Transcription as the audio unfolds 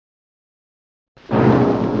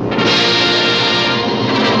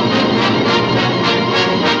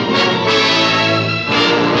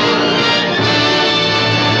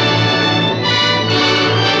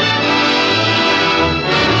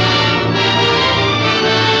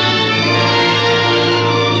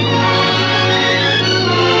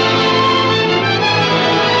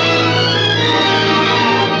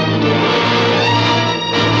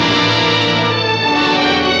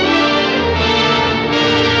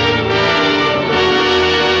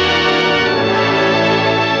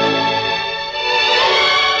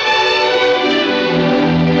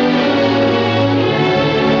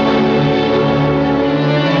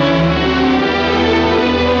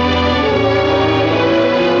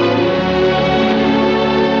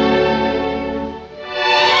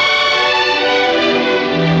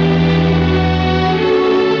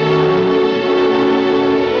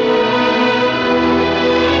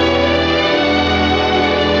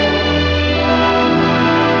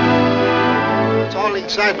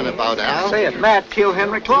excitement about, Al. Say it, Matt killed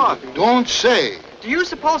Henry Clark. Don't say. Do you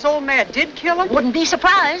suppose old Matt did kill him? Wouldn't be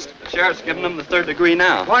surprised. The sheriff's giving him the 3rd degree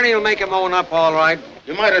now. Barney'll make him own up all right.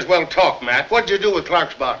 You might as well talk, Matt. What'd you do with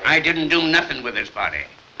Clark's body? I didn't do nothing with his body.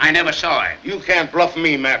 I never saw him. You can't bluff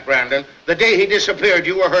me, Matt Brandon. The day he disappeared,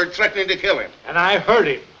 you were heard threatening to kill him. And I heard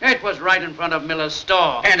him. It was right in front of Miller's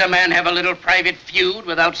store. Can't a man have a little private feud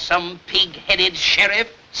without some pig-headed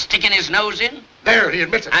sheriff sticking his nose in? There, he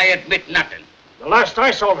admits it. I admit nothing. The last I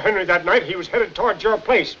saw of Henry that night, he was headed towards your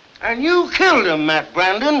place. And you killed him, Matt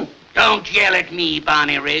Brandon. Don't yell at me,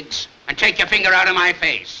 Barney Riggs, and take your finger out of my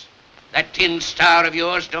face. That tin star of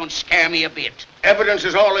yours don't scare me a bit. Evidence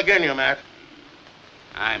is all against you, Matt.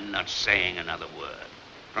 I'm not saying another word.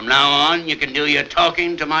 From now on, you can do your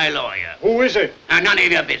talking to my lawyer. Who is it? Now, none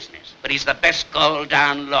of your business, but he's the best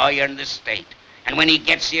gall-down lawyer in the state. And when he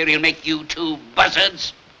gets here, he'll make you two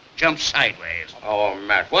buzzards jump sideways. Oh,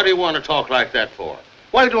 Matt, what do you want to talk like that for?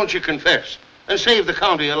 Why don't you confess and save the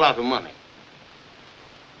county a lot of money?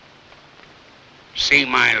 See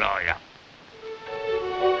my lawyer.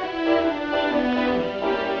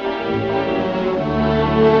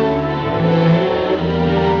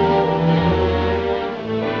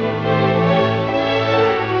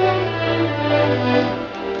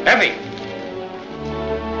 Effie!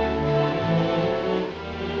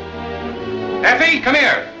 Effie, come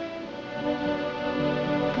here!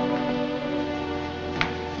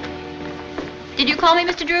 Did you call me,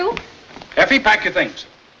 Mr. Drew? Effie, pack your things.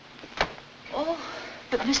 Oh,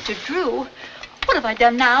 but Mr. Drew, what have I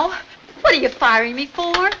done now? What are you firing me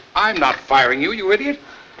for? I'm not firing you, you idiot.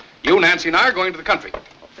 You, Nancy, and I are going to the country.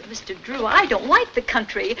 Oh, but Mr. Drew, I don't like the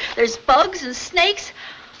country. There's bugs and snakes.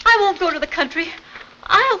 I won't go to the country.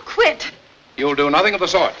 I'll quit. You'll do nothing of the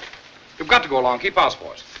sort. You've got to go along. Keep house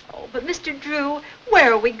for us. Oh, but Mr. Drew,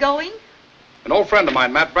 where are we going? An old friend of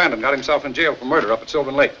mine, Matt Brandon, got himself in jail for murder up at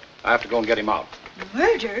Sylvan Lake. I have to go and get him out.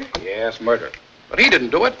 Murder? Yes, murder. But he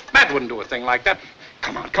didn't do it. Matt wouldn't do a thing like that.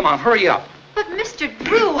 Come on, hurry up. But Mr.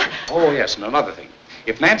 Drew... Oh, yes, and another thing.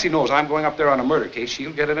 If Nancy knows I'm going up there on a murder case,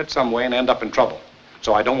 she'll get in it some way and end up in trouble.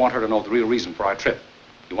 So I don't want her to know the real reason for our trip.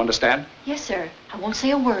 You understand? Yes, sir. I won't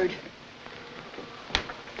say a word.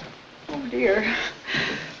 Oh, dear.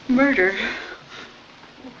 Murder.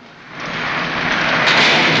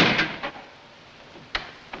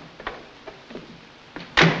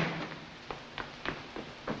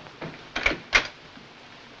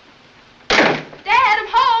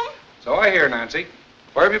 So I hear, Nancy.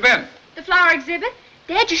 Where have you been? The flower exhibit.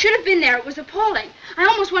 Dad, you should have been there. It was appalling. I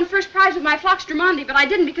almost won first prize with my Phlox Drummondii, but I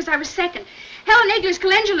didn't because I was second. Helen Egler's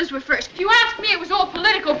calendulas were first. If you ask me, it was all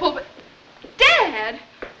political but Dad!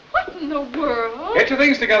 What in the world? Get your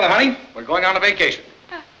things together, honey. We're going on a vacation.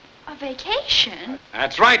 A vacation?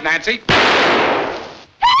 That's right, Nancy.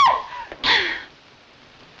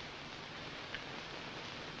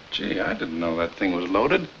 Gee, I didn't know that thing was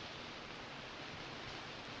loaded.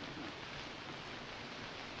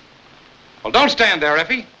 Well, don't stand there,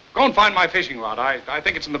 Effie. Go and find my fishing rod. I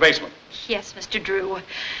think it's in the basement. Yes, Mr. Drew.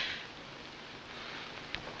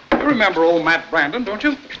 You remember old Matt Brandon, don't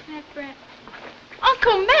you? Matt Brandon.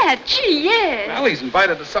 Uncle Matt, gee, yes. Well, he's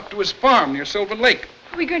invited us up to his farm near Sylvan Lake.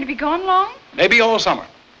 Are we going to be gone long? Maybe all summer.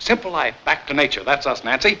 Simple life, back to nature. That's us,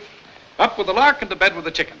 Nancy. Up with the lark and to bed with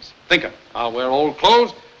the chickens. Thinking, I'll wear old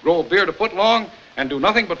clothes, grow a beard a foot long, and do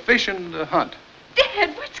nothing but fish and hunt.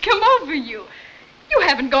 Dad, what's come over you? You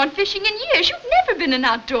haven't gone fishing in years. You've never been an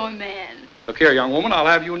outdoor man. Look here, young woman, I'll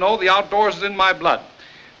have you know the outdoors is in my blood.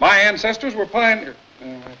 My ancestors were pioneers.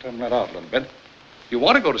 Turn that out a little bit. You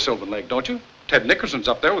want to go to Sylvan Lake, don't you? Ted Nickerson's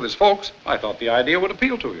up there with his folks. I thought the idea would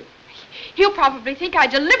appeal to you. He'll probably think I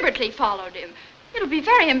deliberately followed him. It'll be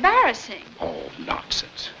very embarrassing. Oh,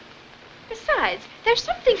 nonsense. Besides, there's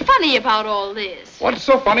something funny about all this. What's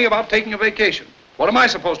so funny about taking a vacation? What am I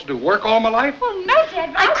supposed to do, work all my life? Well, no,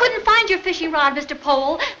 Dad. I couldn't find your fishing rod, Mr.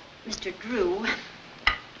 Pole. Mr. Drew.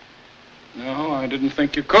 No, I didn't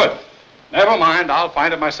think you could. Never mind, I'll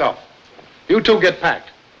find it myself. You two get packed.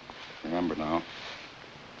 Remember now.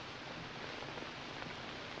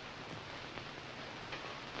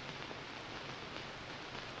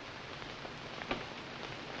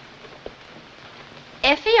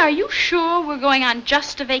 Effie, are you sure we're going on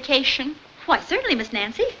just a vacation? Why, certainly, Miss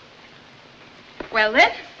Nancy. Well,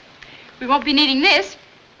 then, we won't be needing this.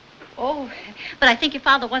 Oh, but I think your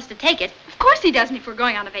father wants to take it. Of course he doesn't if we're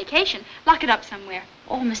going on a vacation. Lock it up somewhere.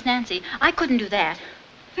 Oh, Miss Nancy, I couldn't do that.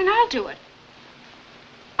 Then I'll do it.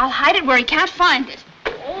 I'll hide it where he can't find it.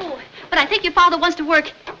 Oh, but I think your father wants to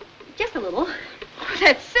work just a little. Oh,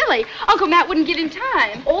 that's silly. Uncle Matt wouldn't get in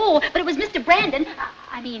time. Oh, but it was Mr. Brandon.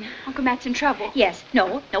 I mean... Uncle Matt's in trouble. Yes.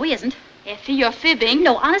 No, he isn't. Effie, you're fibbing.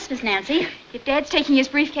 No, honest, Miss Nancy. If Dad's taking his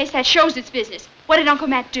briefcase, that shows it's business. What did Uncle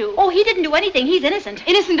Matt do? Oh, he didn't do anything. He's innocent.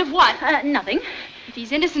 Innocent of what? Nothing. If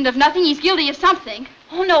he's innocent of nothing, he's guilty of something.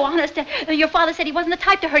 Oh, no, honest. Your father said he wasn't the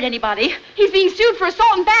type to hurt anybody. He's being sued for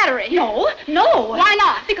assault and battery. No. Why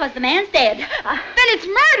not? Because the man's dead. Then it's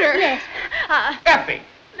murder. Yes. Effie!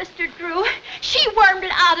 Mr. Drew, she wormed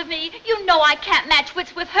it out of me. You know I can't match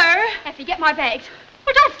wits with her. Effie, get my bags.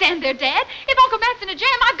 Well, don't stand there, Dad. If Uncle Matt's in a jam,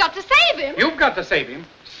 I've got to save him. You've got to save him.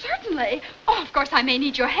 Certainly. Oh, of course I may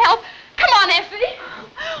need your help. Come on, Effie.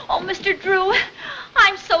 Oh, Mr. Drew,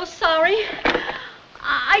 I'm so sorry.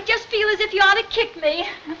 I just feel as if you ought to kick me.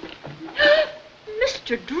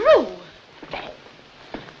 Mr. Drew.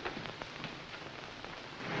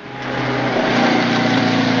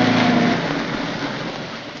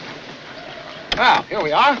 Now, here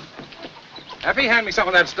we are. Effie, hand me some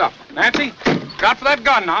of that stuff. Nancy, got for that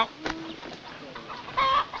gun now.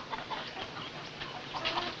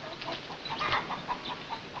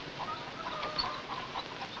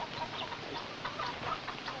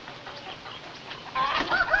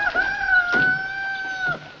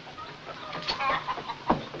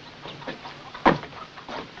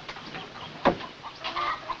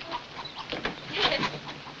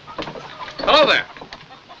 Hello there.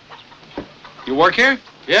 You work here?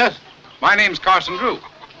 Yes. My name's Carson Drew.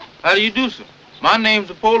 How do you do, sir? My name's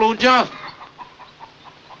Apollo Johnson.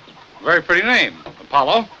 Very pretty name.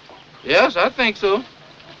 Apollo. Yes, I think so.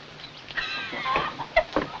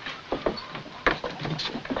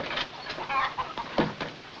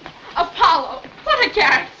 Apollo. What a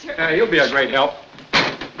character. He'll be a great help.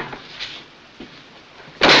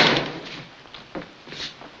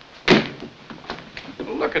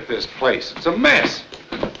 Look at this place. It's a mess.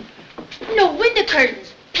 No window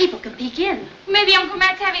curtains. People can peek in. Maybe Uncle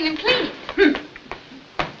Matt's having them cleaned.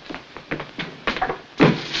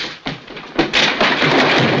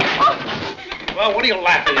 Well, what are you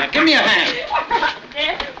laughing at? Give me a hand.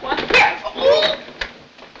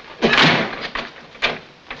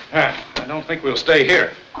 I don't think we'll stay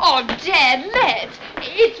here. Oh, Dad, let's.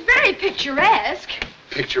 It's very picturesque.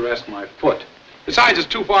 Picturesque my foot. Besides, it's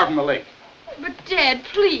too far from the lake. But, Dad,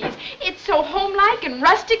 please. It's so homelike and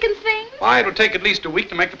rustic and things. Why, it'll take at least a week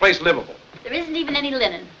to make the place livable. There isn't even any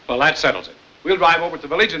linen. Well, that settles it. We'll drive over to the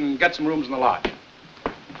village and get some rooms in the lodge.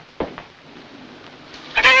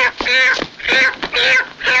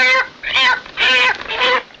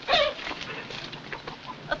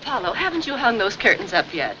 Apollo, haven't you hung those curtains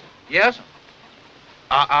up yet? Yes.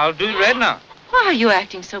 I'll do it right now. Why are you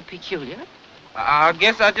acting so peculiar? I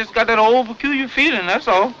guess I just got that old peculiar feeling, that's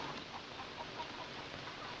all.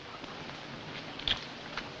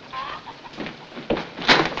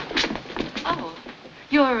 Oh,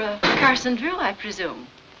 you're Carson Drew, I presume.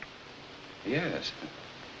 Yes.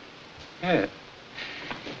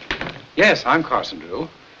 Yes, I'm Carson Drew.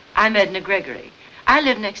 I'm Edna Gregory. I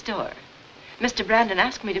live next door. Mr. Brandon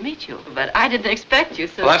asked me to meet you, but I didn't expect you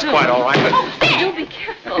so Well, that's soon. quite all right, but... Oh, do be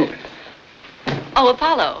careful. Oh,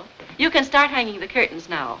 Apollo, you can start hanging the curtains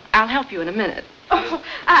now. I'll help you in a minute. Oh,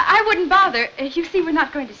 I wouldn't bother. You see, we're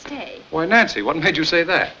not going to stay. Why, Nancy, what made you say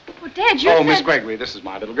that? Well, Dad, you Oh, said... Miss Gregory, this is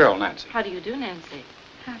my little girl, Nancy. How do you do, Nancy?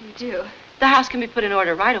 How do you do? The house can be put in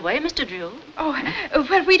order right away, Mr. Drew. Oh,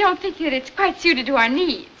 well, we don't think that it's quite suited to our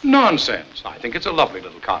needs. Nonsense. I think it's a lovely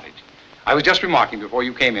little cottage. I was just remarking before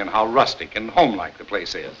you came in how rustic and homelike the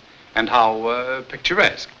place is, and how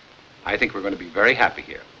picturesque. I think we're going to be very happy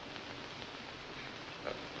here.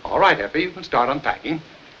 All right, Effie, you can start unpacking.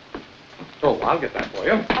 Oh, I'll get that for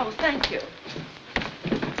you. Oh, thank you.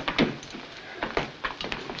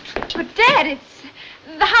 But, Dad,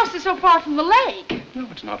 the house is so far from the lake. No,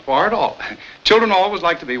 it's not far at all. Children always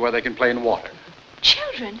like to be where they can play in water.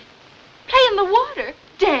 Children? Play in the water?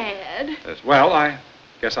 Dad. Yes, well, I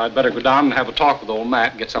guess I'd better go down and have a talk with old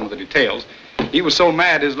Matt and get some of the details. He was so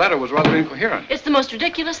mad his letter was rather incoherent. It's the most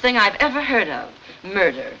ridiculous thing I've ever heard of.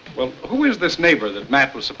 Murder. Well, who is this neighbor that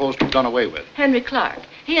Matt was supposed to have done away with? Henry Clark.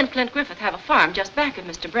 He and Clint Griffith have a farm just back of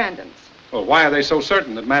Mr. Brandon's. Well, why are they so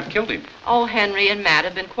certain that Matt killed him? Oh, Henry and Matt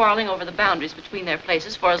have been quarreling over the boundaries between their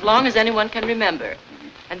places for as long as anyone can remember.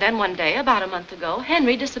 And then one day, about a month ago,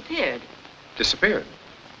 Henry disappeared. Disappeared?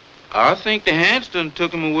 I think the Hanston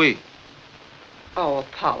took him away. Oh,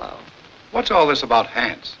 Apollo. What's all this about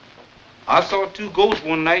Hans? I saw two ghosts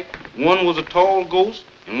one night. One was a tall ghost,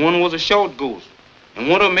 and one was a short ghost. And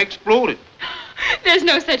one of them exploded. There's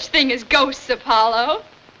no such thing as ghosts, Apollo.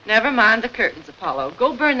 Never mind the curtains, Apollo.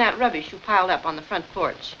 Go burn that rubbish you piled up on the front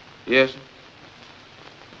porch. Yes.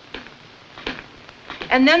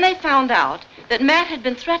 And then they found out that Matt had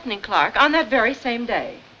been threatening Clark on that very same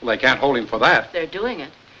day. Well, they can't hold him for that. They're doing it.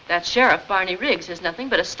 That sheriff, Barney Riggs, is nothing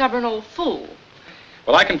but a stubborn old fool.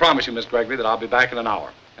 Well, I can promise you, Miss Gregory, that I'll be back in an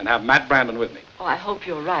hour and have Matt Brandon with me. Oh, I hope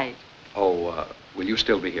you're right. Oh, will you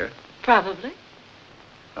still be here? Probably.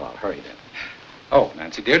 Well, I'll hurry then. Oh,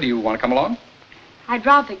 Nancy, dear, do you want to come along? I'd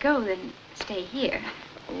rather go than stay here.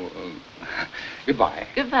 Oh, goodbye.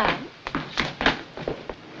 Goodbye.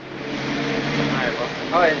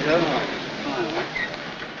 How are you doing?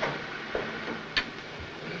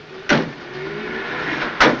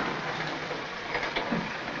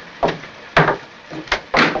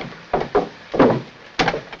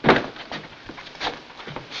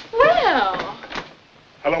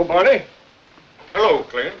 Hello, Barney. Hello,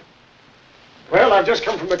 Clint. Well, I've just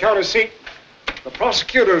come from the county seat. The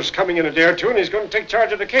prosecutor's coming in a day or two, and he's going to take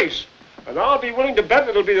charge of the case. And I'll be willing to bet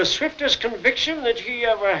it'll be the swiftest conviction that he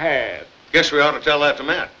ever had. Guess we ought to tell that to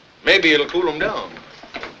Matt. Maybe it'll cool him down.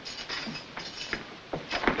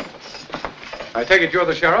 I take it you're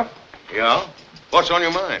the sheriff? Yeah? What's on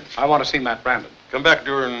your mind? I want to see Matt Brandon. Come back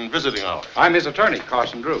during visiting hours. I'm his attorney,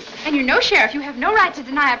 Carson Drew. And you know, Sheriff, you have no right to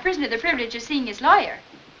deny a prisoner the privilege of seeing his lawyer.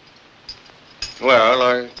 Well,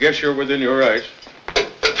 I guess you're within your rights.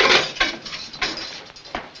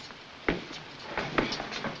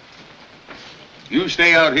 You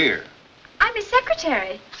stay out here. I'm his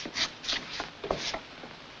secretary.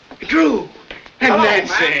 Drew! And Hello,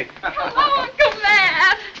 Nancy! Hello, Uncle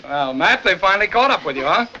Matt. Well, Matt, they finally caught up with you,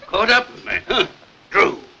 huh? Caught up with me, huh?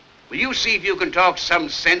 Drew, will you see if you can talk some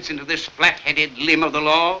sense into this flat-headed limb of the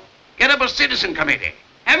law? Get up a citizen committee.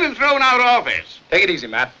 Have him thrown out of office. Take it easy,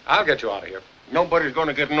 Matt. I'll get you out of here. Nobody's going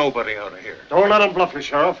to get nobody out of here. Don't let him bluff you,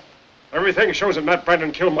 Sheriff. Everything shows that Matt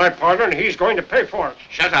Brandon killed my partner, and he's going to pay for it.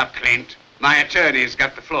 Shut up, Clint. My attorney's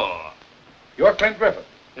got the floor. You're Clint Griffith,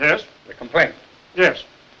 Yes? the complainant. Yes.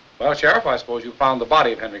 Well, Sheriff, I suppose you found the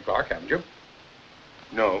body of Henry Clark, haven't you?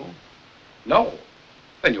 No. No.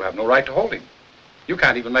 Then you have no right to hold him. You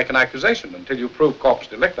can't even make an accusation until you prove corpus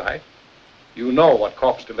delicti. You know what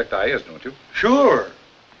corpus delicti is, don't you? Sure.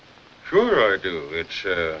 Sure I do. It's,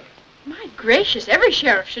 My gracious, every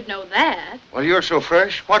sheriff should know that. Well, you're so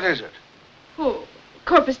fresh. What is it? Oh,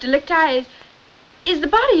 corpus delicti is the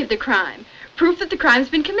body of the crime. Proof that the crime's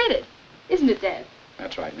been committed. Isn't it, Dad?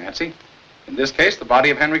 That's right, Nancy. In this case, the body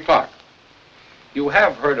of Henry Clark. You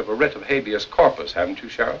have heard of a writ of habeas corpus, haven't you,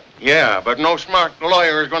 Sheriff? Yeah, but no smart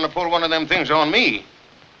lawyer is going to pull one of them things on me.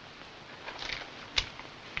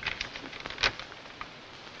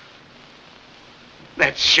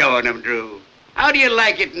 That's showing him, Drew. How do you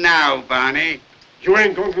like it now, Barney? You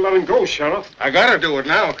ain't going to let him go, Sheriff. I gotta do it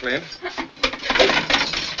now, Clint.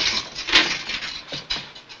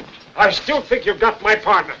 I still think you've got my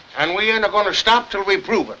partner. And we ain't going to stop till we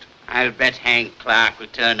prove it. I'll bet Hank Clark will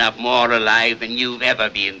turn up more alive than you've ever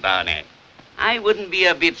been, Barney. I wouldn't be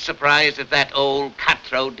a bit surprised if that old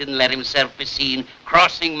cutthroat didn't let himself be seen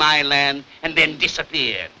crossing my land and then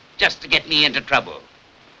disappeared, just to get me into trouble.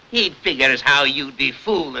 He'd figure as how you'd be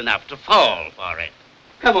fool enough to fall for it.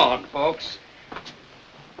 Come on, folks.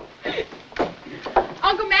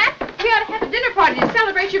 Uncle Matt, we ought to have a dinner party to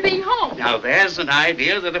celebrate your being home. Now, there's an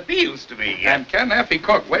idea that appeals to me. And Ken Effie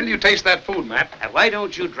cook. Wait till you taste that food, Matt. Why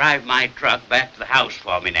don't you drive my truck back to the house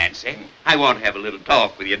for me, Nancy? I want to have a little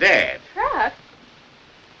talk with your dad. Truck?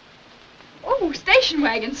 Oh, station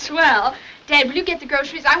wagon, swell. Dad, will you get the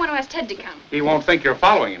groceries? I want to ask Ted to come. He won't think you're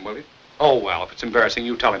following him, will he? Oh, well, if it's embarrassing,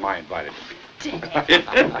 you tell him I invited him.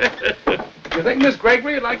 Dad. You think Miss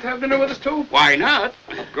Gregory would like to have dinner with us, too? Why not?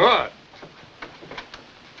 Good.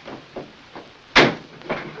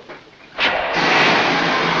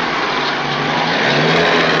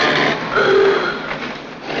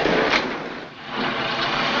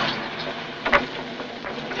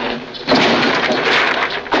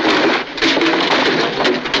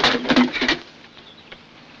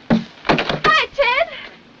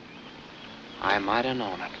 Might have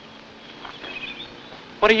known it.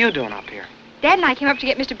 What are you doing up here? Dad and I came up to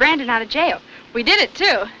get Mr. Brandon out of jail. We did it,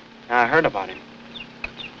 too. I heard about him.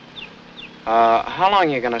 How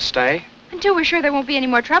long are you gonna stay? Until we're sure there won't be any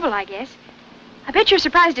more trouble, I guess. I bet you're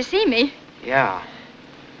surprised to see me. Yeah.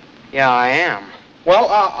 Yeah, I am. Well,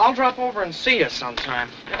 I'll drop over and see you sometime.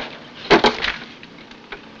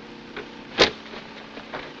 What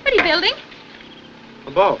are you building?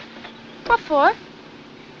 A boat. What for?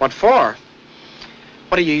 What for?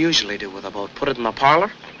 What do you usually do with a boat? Put it in the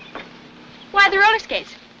parlor? Why, the roller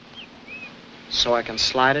skates. So I can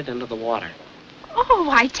slide it into the water. Oh,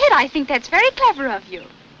 why, Ted, I think that's very clever of you.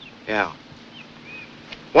 Yeah.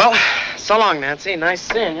 Well, so long, Nancy. Nice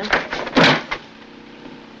seeing you.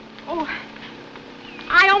 Oh,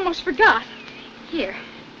 I almost forgot. Here,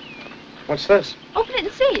 What's this? open it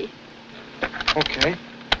and see. Okay.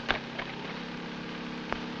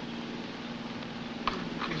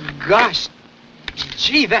 Gosh.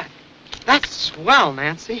 Gee, that's swell,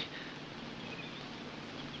 Nancy.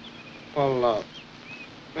 Well,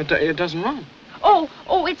 it doesn't run. Oh,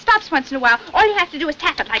 it stops once in a while. All you have to do is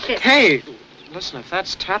tap it like this. Hey, listen, if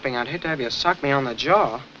that's tapping, I'd hate to have you sock me on the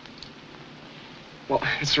jaw. Well,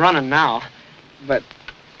 it's running now, but,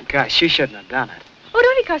 gosh, you shouldn't have done it. Oh, it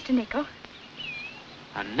only cost a nickel.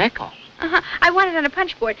 A nickel? Uh-huh. I want it on a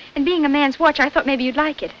punch board, and being a man's watch, I thought maybe you'd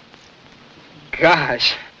like it.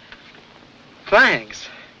 Gosh. Thanks.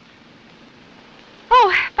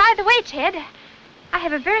 Oh, by the way, Ted, I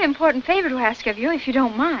have a very important favor to ask of you, if you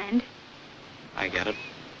don't mind. I get it.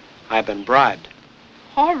 I've been bribed.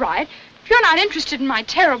 All right. If you're not interested in my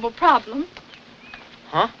terrible problem.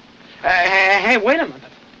 Huh? Hey, wait a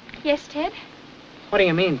minute. Yes, Ted? What do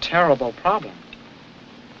you mean, terrible problem?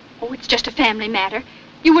 Oh, it's just a family matter.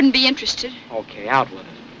 You wouldn't be interested. Okay, out with it.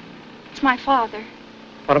 It's my father.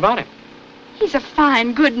 What about him? He's a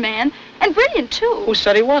fine, good man, and brilliant, too. Who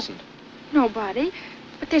said he wasn't? Nobody.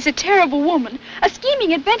 But there's a terrible woman, a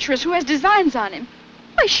scheming adventuress who has designs on him.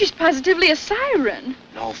 Why, she's positively a siren.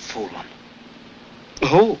 No fooling.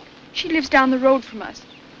 Who? She lives down the road from us.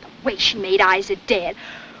 The way she made eyes at Dad.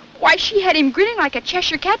 Why, she had him grinning like a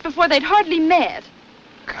Cheshire cat before they'd hardly met.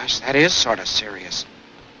 Gosh, that is sort of serious.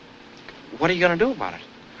 What are you going to do about it?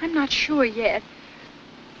 I'm not sure yet.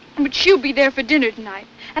 But she'll be there for dinner tonight.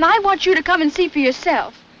 And I want you to come and see for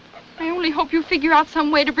yourself. I only hope you figure out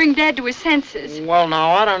some way to bring Dad to his senses. Well,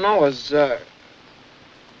 now, I don't know.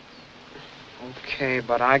 Okay,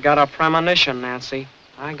 but I got a premonition, Nancy.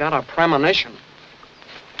 I got a premonition.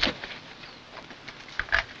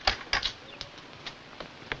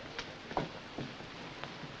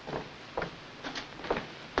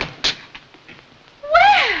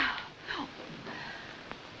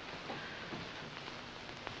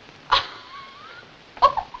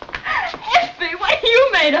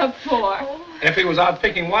 Up for? Effie was out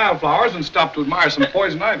picking wildflowers and stopped to admire some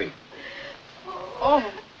poison ivy.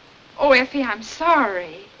 Oh, Effie, I'm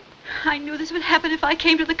sorry. I knew this would happen if I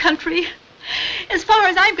came to the country. As far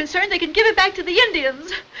as I'm concerned, they can give it back to the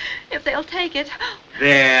Indians, if they'll take it.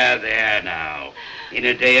 There now. In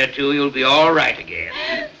a day or two, you'll be all right again.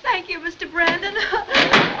 Thank you, Mr. Brandon.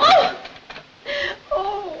 Oh!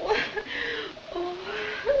 Oh! Oh!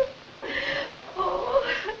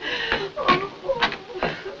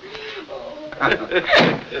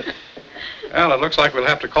 Well, it looks like we'll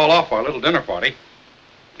have to call off our little dinner party.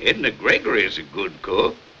 Edna Gregory's a good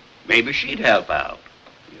cook. Maybe she'd help out.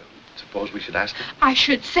 Suppose we should ask her? I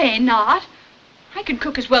should say not. I can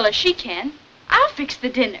cook as well as she can. I'll fix the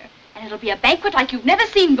dinner, and it'll be a banquet like you've never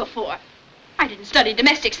seen before. I didn't study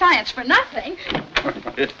domestic science for nothing.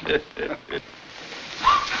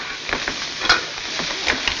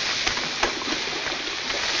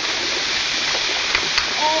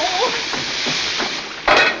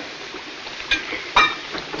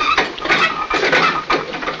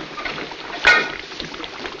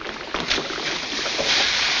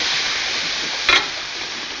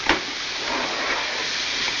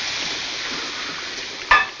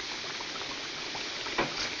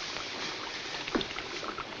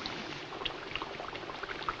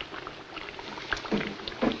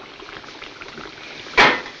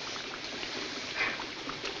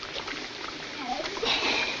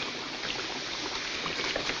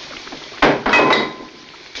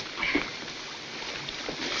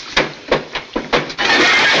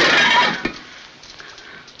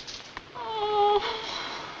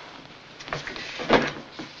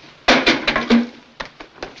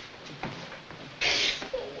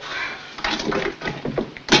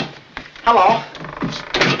 Hello.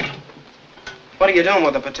 What are you doing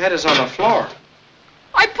with the potatoes on the floor?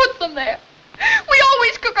 I put them there. We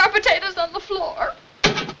always cook our potatoes on the floor.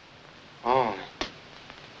 Oh.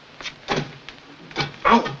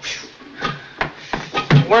 Ow.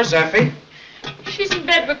 Where's Effie? She's in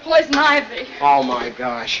bed with poison ivy. Oh, my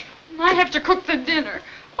gosh. I have to cook the dinner.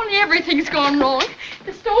 Only everything's gone wrong.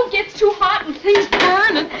 The stove gets too hot and things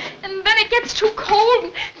burn, and then it gets too cold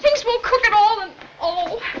and things won't cook at all, and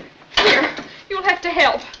oh. Here, you'll have to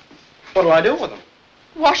help. What do I do with them?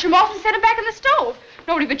 Wash them off and set them back in the stove.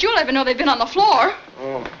 Nobody but you'll ever know they've been on the floor.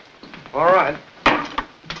 Oh, all right.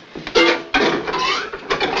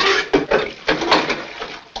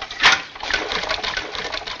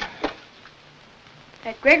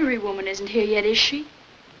 That Gregory woman isn't here yet, is she?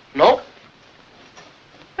 Nope.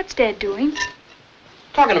 What's Dad doing?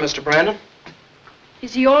 Talking to Mr. Brandon.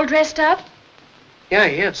 Is he all dressed up? Yeah,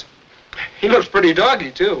 he is. He looks pretty doggy,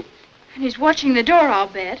 too. And he's watching the door, I'll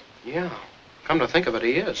bet. Yeah. Come to think of it,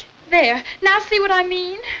 he is. There. Now see what I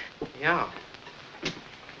mean? Yeah.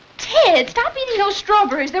 Ted, stop eating those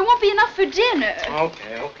strawberries. There won't be enough for dinner.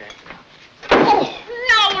 Okay. Oh,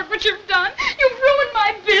 now look what you've done. You've ruined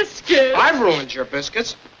my biscuits. I've ruined your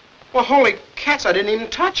biscuits. Well, holy cats, I didn't even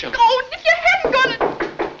touch them. Oh, if you hadn't gone...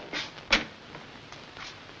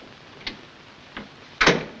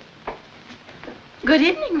 Good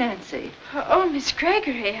evening, Nancy. Oh, Miss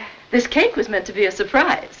Gregory. This cake was meant to be a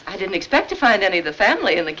surprise. I didn't expect to find any of the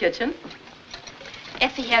family in the kitchen.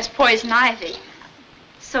 Effie has poison ivy.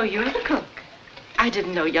 So you're the cook. I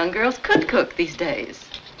didn't know young girls could cook these days.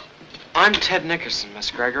 I'm Ted Nickerson, Miss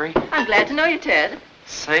Gregory. I'm glad to know you, Ted.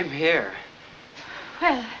 Same here.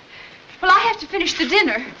 Well, I have to finish the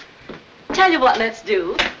dinner. Tell you what let's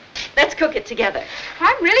do. Let's cook it together.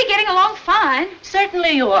 I'm really getting along fine.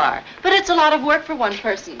 Certainly you are. But it's a lot of work for one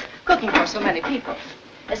person, cooking for so many people.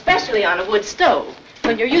 Especially on a wood stove,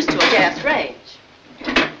 when you're used to a gas range.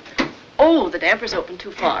 Oh, the damper's open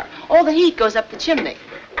too far. All the heat goes up the chimney.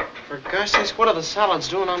 For gosh sakes, what are the salads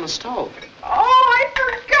doing on the stove? Oh, I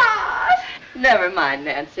forgot. Never mind,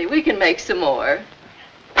 Nancy. We can make some more.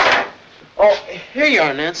 Oh, here you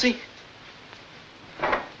are, Nancy.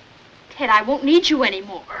 Ted, I won't need you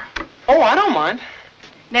anymore. Oh, I don't mind.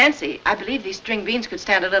 Nancy, I believe these string beans could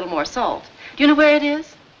stand a little more salt. Do you know where it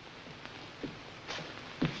is?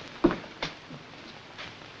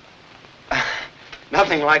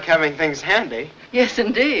 Nothing like having things handy. Yes,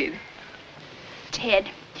 indeed. Ted,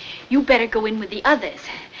 you better go in with the others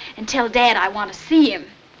and tell Dad I want to see him.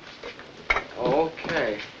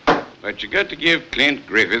 Okay. But you got to give Clint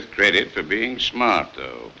Griffith credit for being smart,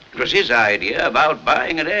 though. It was his idea about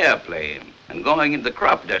buying an airplane and going into the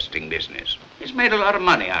crop dusting business. He's made a lot of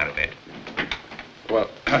money out of it. Well,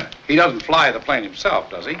 he doesn't fly the plane himself,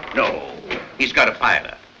 does he? No, he's got a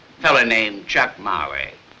pilot, a fella named Chuck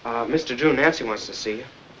Marley. Mr. Drew, Nancy wants to see you.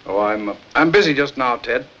 Oh, I'm busy just now,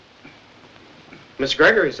 Ted. Miss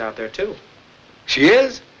Gregory's out there, too. She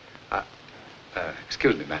is?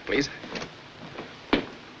 Excuse me, Matt, please.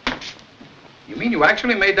 You mean you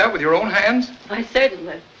actually made that with your own hands? Why,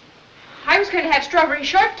 certainly. I was going to have strawberry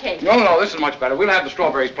shortcake. No, this is much better. We'll have the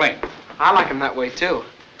strawberries plain. I like them that way, too.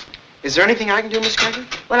 Is there anything I can do, Miss Gregory?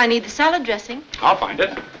 Well, I need the salad dressing. I'll find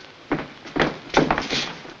it.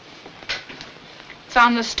 It's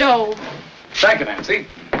on the stove. Thank you, Nancy.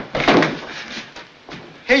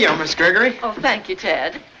 Here you are, Miss Gregory. Oh, thank you,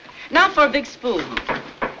 Ted. Now for a big spoon.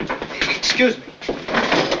 Excuse me.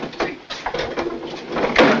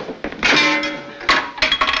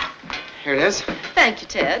 Here it is. Thank you,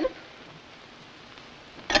 Ted.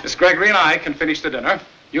 Miss Gregory and I can finish the dinner.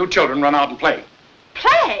 You children run out and play.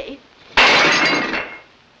 Play?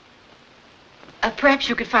 Perhaps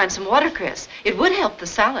you could find some watercress. It would help the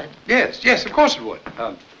salad. Yes, of course it would.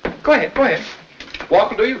 Go ahead.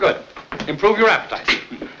 Walk will do you good. Improve your appetite.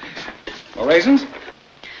 More raisins?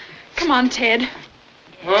 Come on, Ted.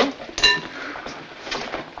 Huh?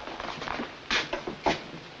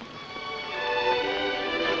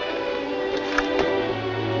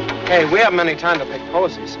 Hey, we haven't any time to pick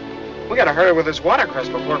posies. We gotta hurry with this watercress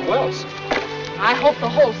before it wilts. I hope the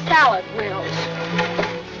whole salad will.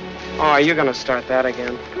 Oh, are you gonna start that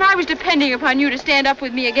again? And I was depending upon you to stand up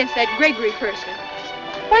with me against that Gregory person.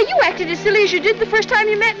 Why, you acted as silly as you did the first time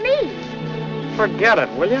you met me. Forget it,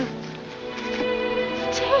 will you?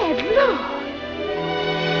 Ted, look.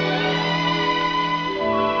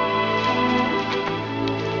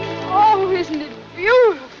 Oh, isn't it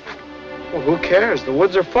beautiful? Well, who cares? The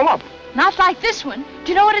woods are full of them. Not like this one.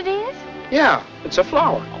 Do you know what it is? Yeah, it's a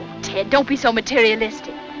flower. Oh, Ted, don't be so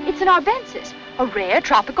materialistic. It's an arbensis, a rare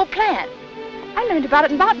tropical plant. I learned about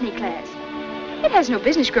it in botany class. It has no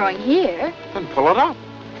business growing here. Then pull it up.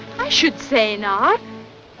 I should say not.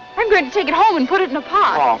 I'm going to take it home and put it in a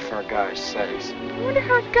pot. Oh, for gosh sakes. I wonder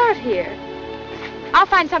how it got here. I'll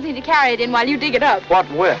find something to carry it in while you dig it up. What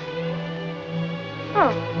with?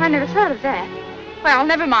 Oh, I never thought of that. Well,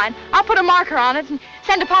 never mind. I'll put a marker on it and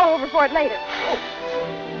send Apollo over for it later. Oh.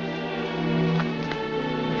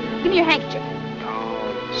 Give me your handkerchief.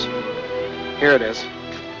 Oh, here it is.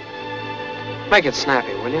 Make it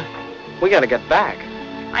snappy, will you? We gotta get back.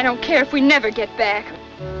 I don't care if we never get back.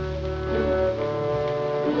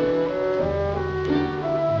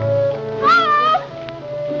 Apollo!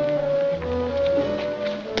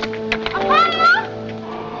 Apollo!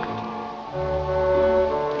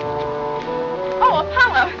 Oh,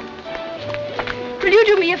 Apollo. Will you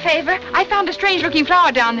do me a favor? I found a strange-looking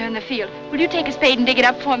flower down there in the field. Will you take a spade and dig it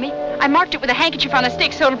up for me? I marked it with a handkerchief on a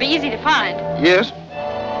stick so it'll be easy to find. Yes?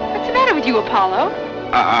 What's the matter with you, Apollo?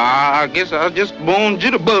 I guess I was just born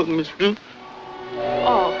jitterbug, Miss Drew.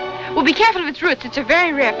 Oh. Well, be careful of its roots. It's a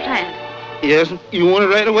very rare plant. Yes? You want it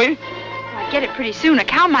right away? I get it pretty soon. A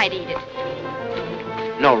cow might eat it.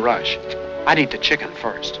 No rush. I'd eat the chicken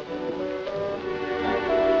first.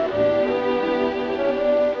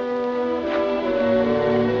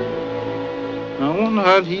 I wonder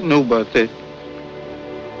how he know about that.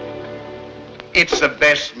 It's the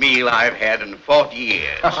best meal I've had in 40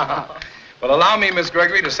 years. Well, allow me, Miss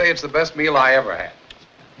Gregory, to say it's the best meal I ever had.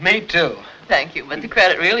 Me too. Thank you, but the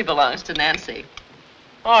credit really belongs to Nancy.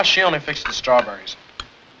 Oh, she only fixed the strawberries.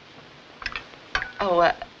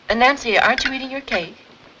 Oh, Nancy, aren't you eating your cake?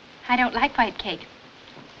 I don't like white cake.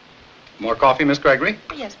 More coffee, Miss Gregory?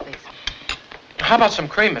 Yes, please. How about some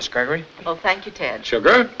cream, Miss Gregory? Oh, thank you, Ted.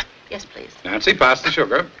 Sugar? Yes, please. Nancy, pass the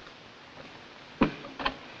sugar.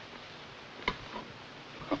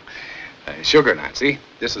 Sugar, Nancy.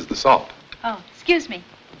 This is the salt. Oh, excuse me.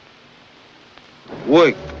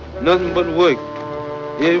 Work. Nothing but work.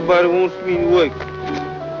 Everybody wants me to work.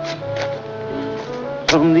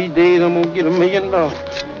 Some of these days I'm gonna get $1 million.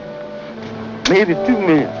 Maybe 2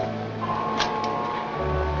 million.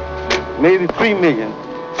 Maybe 3 million.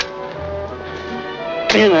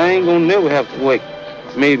 Then I ain't gonna never have to work.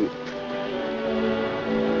 Maybe.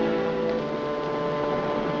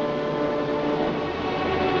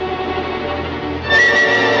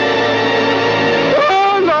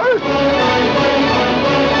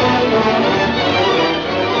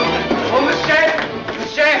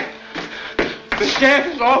 The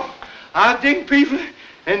sheriff is off. I think people,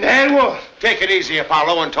 and that was. Take it easy,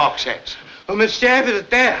 Apollo, and talk sense. Well, Miss Sheriff is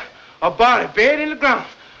there. A body buried in the ground.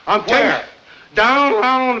 I'm telling you. Down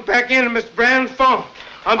around on the back end of Mr. Brandon's farm.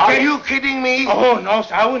 Are you kidding me? Oh, no,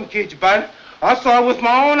 sir. I wouldn't kid you about it. I saw it with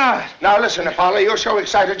my own eyes. Now, listen, Apollo, you're so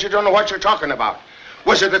excited you don't know what you're talking about.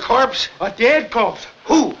 Was it a corpse? A dead corpse.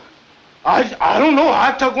 Who? I don't know.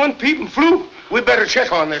 I took one peep and flew. We better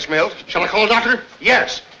check on this, Milt. Shall I call a doctor?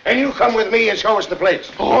 Yes. And you come with me and show us the place.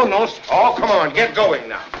 Oh, no, sir. Oh, come on. Get going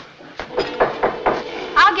now.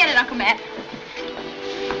 I'll get it, Uncle Matt.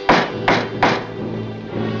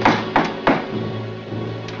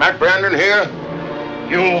 Matt Brandon here.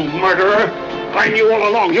 You murderer. I knew all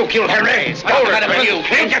along you killed Henry. Hold it, friend. You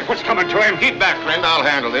can't get what's coming to him. Keep back, friend. I'll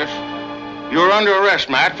handle this. You're under arrest,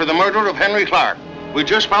 Matt, for the murder of Henry Clark. We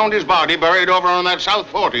just found his body buried over on that South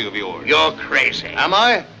 40 of yours. You're crazy. Am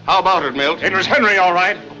I? How about it, Milt? It was Henry, all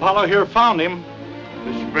right. Apollo here found him.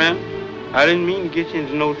 Mr. Brandon, I didn't mean to get you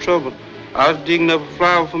into no trouble. I was digging up a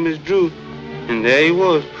flower for Miss Drew, and there he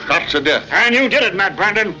was. Shot to death. And you did it, Matt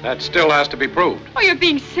Brandon. That still has to be proved. Oh, you're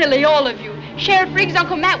being silly, all of you. Sheriff Riggs'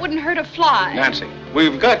 Uncle Matt wouldn't hurt a fly. Nancy.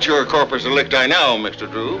 We've got your corpus delicti now, Mr.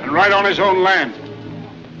 Drew. And right on his own land.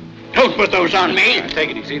 Don't put those on me. Take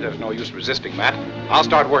it easy. There's no use resisting, Matt. I'll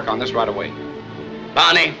start work on this right away.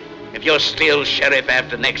 Barney, if you're still sheriff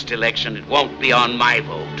after next election, it won't be on my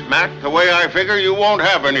vote. Matt, the way I figure, you won't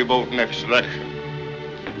have any vote next election.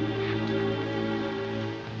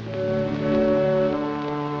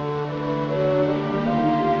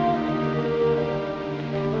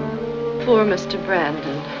 Poor Mr.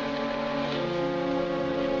 Brandon.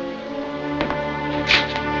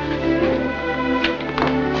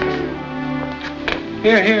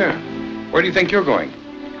 Here. Where do you think you're going?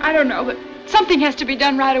 I don't know, but something has to be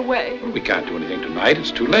done right away. Well, we can't do anything tonight. It's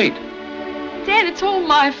too late. Dad, it's all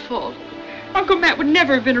my fault. Uncle Matt would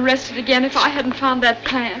never have been arrested again if I hadn't found that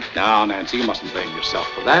plant. Now, Nancy, you mustn't blame yourself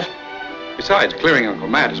for that. Besides, clearing Uncle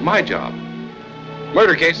Matt is my job.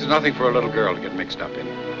 Murder case is nothing for a little girl to get mixed up in.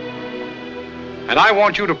 And I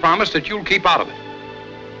want you to promise that you'll keep out of it.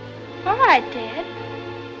 All right, Dad.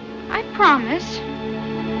 I promise.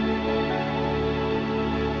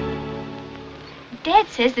 Dad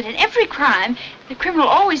says that in every crime, the criminal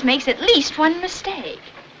always makes at least one mistake.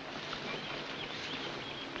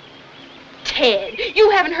 Ted,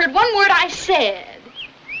 you haven't heard one word I said.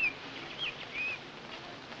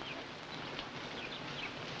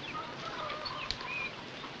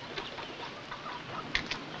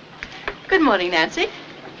 Good morning, Nancy.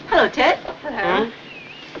 Hello, Ted. Hello.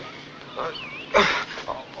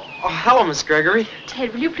 Hello, Miss Gregory.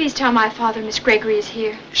 Ted, will you please tell my father Miss Gregory is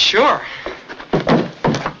here? Sure.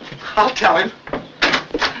 I'll tell him.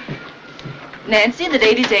 Nancy, the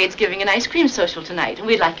Ladies' Aid's giving an ice cream social tonight, and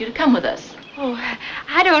we'd like you to come with us. Oh,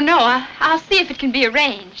 I don't know. I'll see if it can be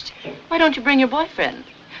arranged. Why don't you bring your boyfriend?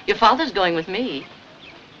 Your father's going with me.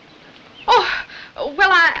 Oh,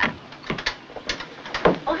 well,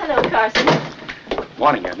 Oh, hello, Carson.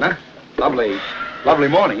 Morning, Edna. Lovely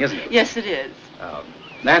morning, isn't it? Yes, it is.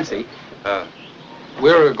 Nancy,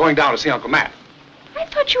 we're going down to see Uncle Matt. I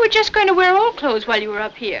thought you were just going to wear old clothes while you were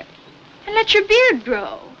up here. And let your beard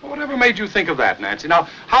grow. Whatever made you think of that, Nancy? Now,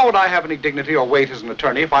 how would I have any dignity or weight as an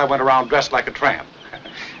attorney if I went around dressed like a tramp?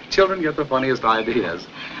 Children get the funniest ideas.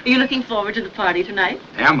 Are you looking forward to the party tonight?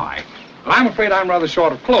 Am I? Well, I'm afraid I'm rather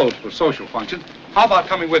short of clothes for a social function. How about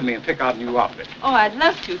coming with me and pick out a new outfit? Oh, I'd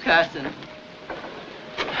love to, Carson.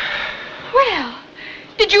 Well,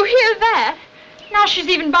 did you hear that? Now she's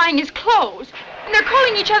even buying his clothes. And they're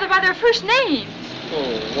calling each other by their first names.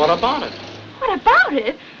 Oh, what about it? What about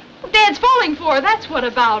it? Well, Dad's falling for her, that's what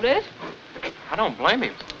about it. I don't blame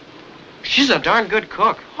him. She's a darn good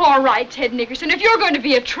cook. All right, Ted Nickerson, if you're going to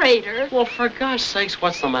be a traitor. Well, for gosh sakes,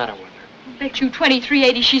 what's the matter with her? I bet you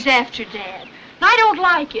 2380 she's after Dad. And I don't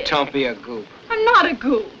like it. Don't be a goop. I'm not a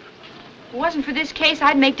goop. If it wasn't for this case,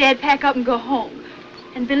 I'd make Dad pack up and go home.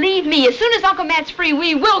 And believe me, as soon as Uncle Matt's free,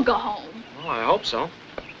 we will go home. Well, I hope so.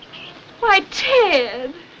 Why,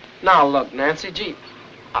 Ted. Now, look, Nancy, gee,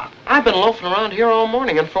 I've been loafing around here all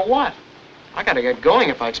morning, and for what? I gotta get going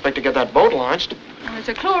if I expect to get that boat launched. Well, there's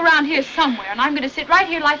a clue around here somewhere, and I'm going to sit right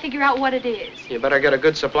here till I figure out what it is. You better get a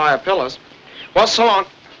good supply of pillows. Well, so long.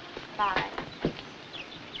 Bye.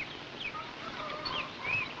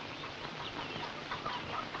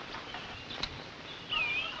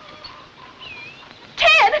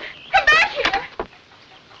 Ted, come back here.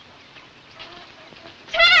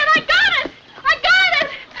 Ted, I got it. I got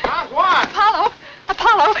it. What?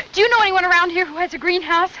 Apollo, do you know anyone around here who has a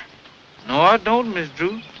greenhouse? No, I don't, Miss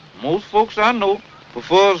Drew. Most folks I know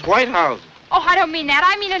prefers white houses. Oh, I don't mean that.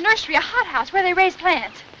 I mean a nursery, a hothouse where they raise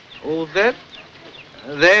plants. Oh, that?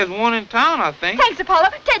 There's one in town, I think. Thanks, Apollo.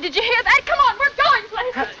 Ted, did you hear that? Come on, we're going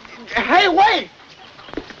places. Hey, wait!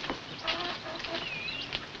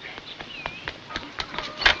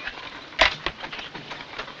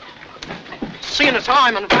 Seeing as how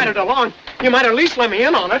I'm invited along, you might at least let me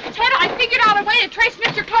in on it. Ted, I figured out a way to trace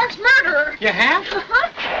Mr. Clark's murderer. You have? Uh-huh.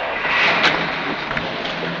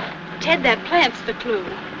 Ted, that plant's the clue.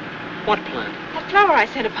 What plant? That flower I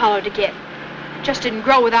sent Apollo to get. It just didn't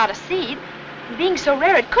grow without a seed. And being so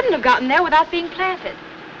rare, it couldn't have gotten there without being planted.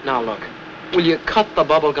 Now, look, will you cut the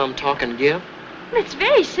bubblegum talk and give? Well, it's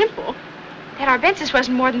very simple. That arbensis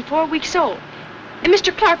wasn't more than 4 weeks old. And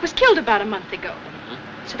Mr. Clark was killed about a month ago.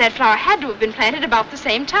 So that flower had to have been planted about the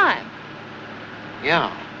same time.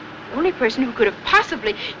 Yeah. The only person who could have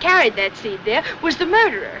possibly carried that seed there was the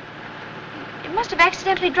murderer. It must have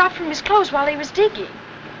accidentally dropped from his clothes while he was digging.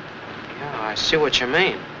 Yeah, I see what you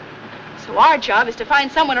mean. So our job is to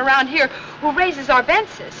find someone around here who raises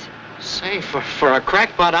arbensis. Say, for a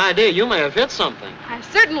crackpot idea, you may have hit something. I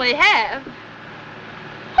certainly have.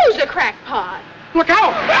 Who's a crackpot? Look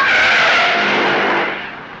out!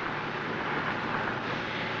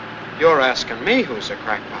 You're asking me who's a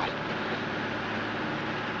crackpot.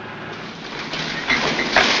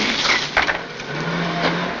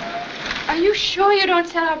 Are you sure you don't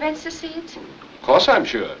sell arbensis seeds? Of course I'm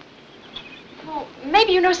sure. Well,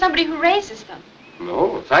 maybe you know somebody who raises them.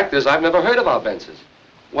 No, the fact is I've never heard of arbensis.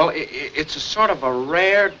 Well, it's a sort of a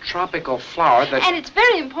rare tropical flower that... And it's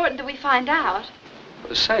very important that we find out.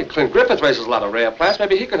 But say, Clint Griffith raises a lot of rare plants.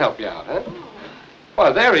 Maybe he could help you out, huh?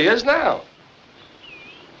 Well, there he is now.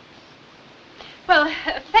 Well,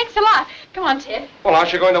 thanks a lot. Come on, Ted. Well,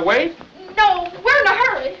 aren't you going to wait? No, we're in a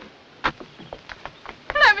hurry.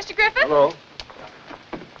 Hello, Mr. Griffith. Hello.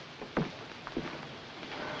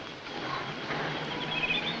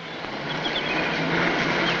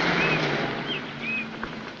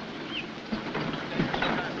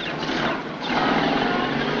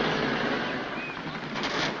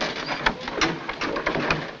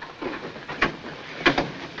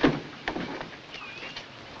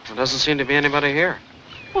 There doesn't seem to be anybody here.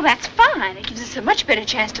 Well, that's fine. It gives us a much better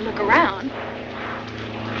chance to look around.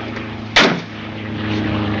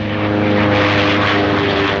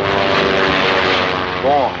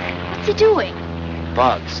 Boy. What's he doing?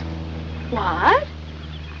 Bugs. What?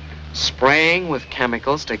 Spraying with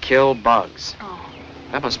chemicals to kill bugs. Oh.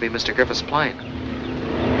 That must be Mr. Griffith's plane.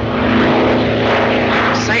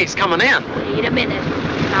 Say, he's coming in. Wait a minute.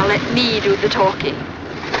 Now let me do the talking.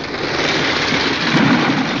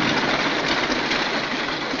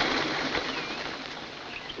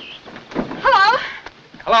 Hello?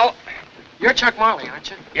 Hello. You're Chuck Marley, aren't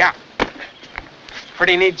you? Yeah.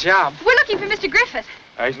 Pretty neat job. We're looking for Mr. Griffith.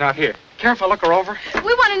 He's not here. Care if I look her over? We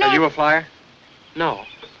want to know... Are you a flyer? No.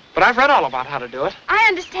 But I've read all about how to do it. I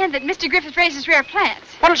understand that Mr. Griffith raises rare plants.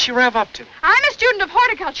 What does she rev up to? I'm a student of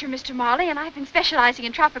horticulture, Mr. Marley, and I've been specializing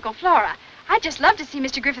in tropical flora. I'd just love to see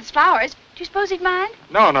Mr. Griffith's flowers. Do you suppose he'd mind?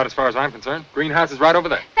 No, not as far as I'm concerned. Greenhouse is right over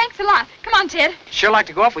there. Thanks a lot. Come on, Ted. Sure like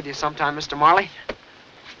to go up with you sometime, Mr. Marley.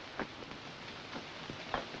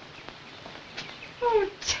 Oh,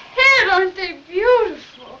 Ted, aren't they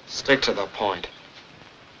beautiful? Stick to the point.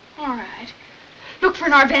 All right. Look for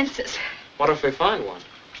an arbensis. What if we find one?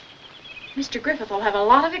 Mr. Griffith will have a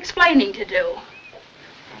lot of explaining to do.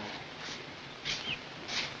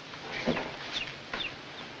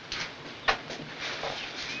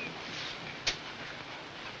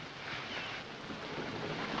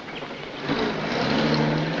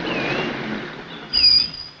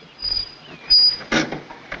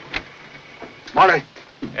 Marty.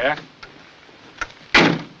 Yeah?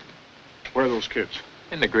 Where are those kids?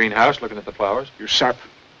 In the greenhouse, looking at the flowers. You sap.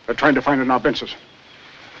 They're trying to find an Arbensis.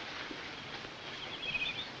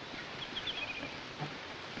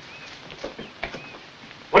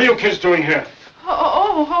 What are you kids doing here?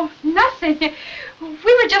 Oh, nothing.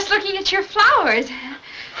 We were just looking at your flowers.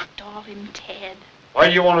 Darling Ted. Why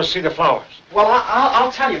do you want to see the flowers? Well,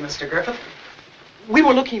 I'll tell you, Mr. Griffith. We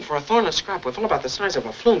were looking for a thornless scrapwood about the size of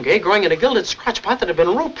a flume-gay growing in a gilded scratch pot that had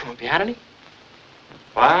been root-proof. You had any?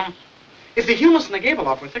 What? If the humus and the gable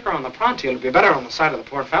off were thicker on the pronto, it'd be better on the side of the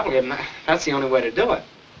port fabricated, and that's the only way to do it.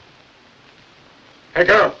 Hey,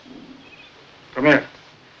 girl. Come here.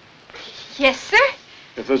 Yes, sir?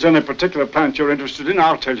 If there's any particular plant you're interested in,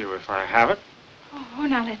 I'll tell you if I have it. Oh,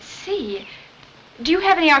 now let's see. Do you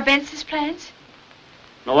have any Arbensis plants?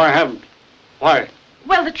 No, I haven't. Why?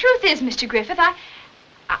 Well, the truth is, Mr. Griffith,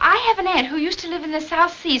 I have an aunt who used to live in the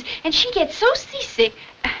South Seas, and she gets so seasick,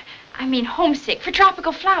 homesick, for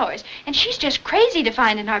tropical flowers, and she's just crazy to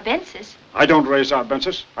find an Arbensis. I don't raise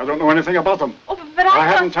Arbensis. I don't know anything about them. Oh, but I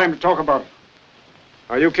haven't time to talk about it.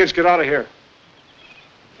 Now, you kids get out of here.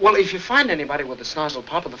 Well, if you find anybody with the snozzle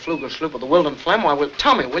pop or the flugel schloop or the Wilden phlegm, why,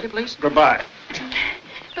 tell me, will you, please? Goodbye.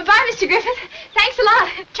 Bye-bye, Mr. Griffith. Thanks a lot.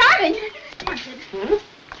 Charming. Hmm?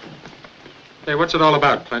 Hey, what's it all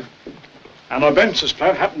about, Clint? An Arbensis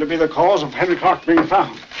plant happened to be the cause of Henry Clark being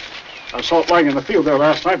found. I saw it lying in the field there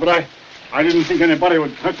last night, but I didn't think anybody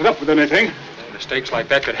would connect it up with anything. Mistakes like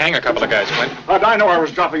that could hang a couple of guys, Clint. How'd I know I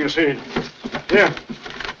was dropping a seed? Here.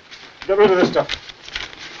 Get rid of this stuff.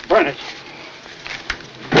 Burn it.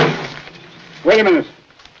 Wait a minute.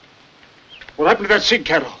 What happened to that seed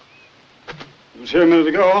cattle? It was here a minute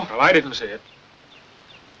ago. Well, I didn't see it.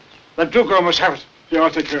 That Drew girl must have it. Yeah,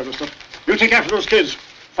 I'll take care of this stuff. You take after those kids.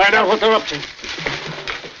 Find out what they're up to.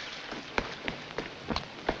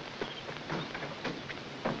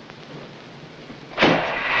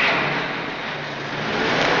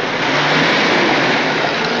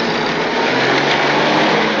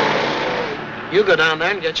 You go down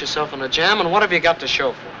there and get yourself in a jam, and what have you got to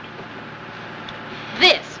show for it?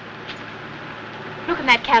 This. Look in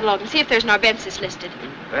that catalog and see if there's an Arbensis listed.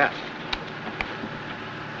 Yeah.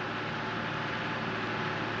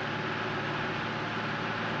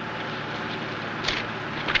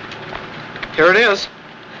 Here it is.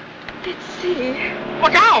 Let's see.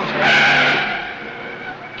 Look out!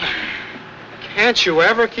 Can't you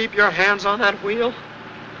ever keep your hands on that wheel?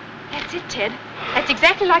 That's it, Ted. That's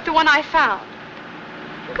exactly like the one I found.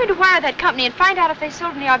 I'm going to wire that company and find out if they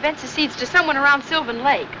sold any Arbensis seeds to someone around Sylvan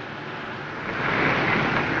Lake.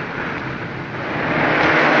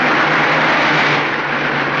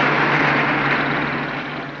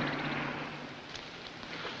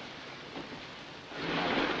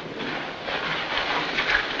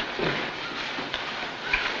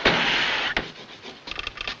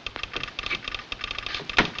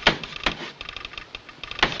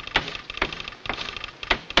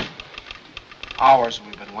 Hours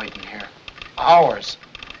we've been waiting here. Hours.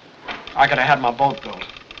 I could have had my boat built.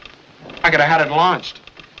 I could have had it launched.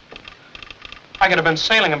 I could have been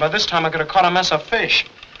sailing, and by this time I could have caught a mess of fish.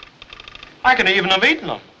 I could even have eaten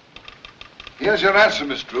them. Here's your answer,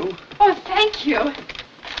 Miss Drew. Oh, thank you.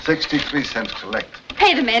 63 cents collect.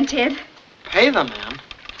 Pay the man, Ted. Pay the man?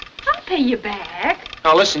 I'll pay you back.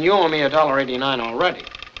 Now listen, you owe me $1.89 already.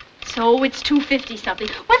 So it's $2.50 something.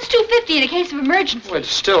 What's $2.50 in a case of emergency? Well, it's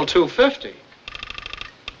still $2.50.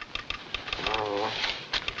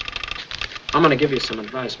 I'm going to give you some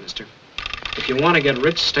advice, mister. If you want to get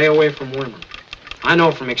rich, stay away from women. I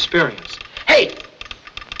know from experience. Hey!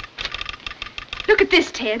 Look at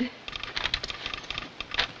this, Ted.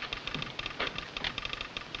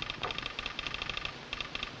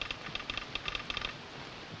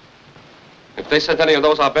 If they sent any of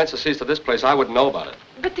those Arbensis seeds to this place, I wouldn't know about it.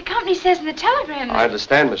 But the company says in the telegram that... I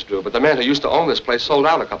understand, Miss Drew, but the man who used to own this place sold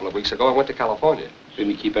out a couple of weeks ago and went to California.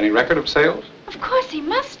 Didn't he keep any record of sales? Of course he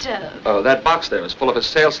must have. That box there is full of his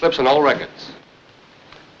sales slips and old records.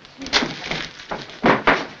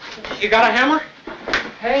 You got a hammer?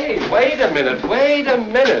 Hey, wait a minute.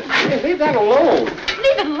 Hey, leave that alone.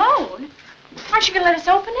 Leave it alone? Aren't you going to let us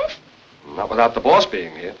open it? Not without the boss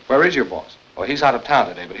being here. Where is your boss? Oh, he's out of town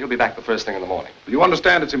today, but he'll be back the first thing in the morning. You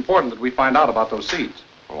understand it's important that we find out about those seeds.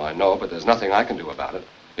 Oh, I know, but there's nothing I can do about it.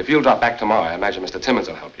 If you'll drop back tomorrow, I imagine Mr. Timmons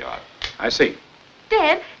will help you out. I see.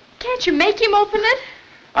 Dad, can't you make him open it?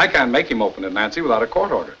 I can't make him open it, Nancy, without a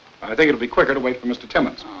court order. I think it'll be quicker to wait for Mr.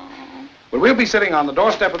 Timmons. But we'll be sitting on the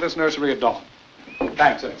doorstep of this nursery at dawn.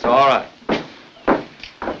 Thanks, Ed. All right.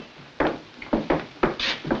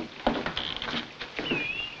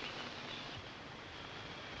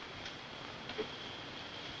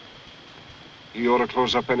 He ought to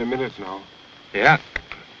close up any minute now. Yeah.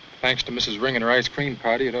 Thanks to Mrs. Ring and her ice cream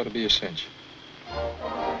party, it ought to be a cinch.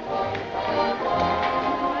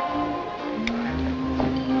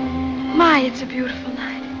 My, it's a beautiful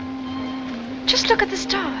night. Just look at the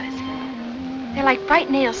stars. They're like bright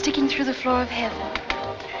nails sticking through the floor of heaven.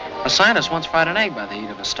 A scientist once fried an egg by the heat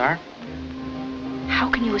of a star. How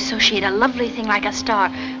can you associate a lovely thing like a star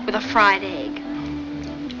with a fried egg?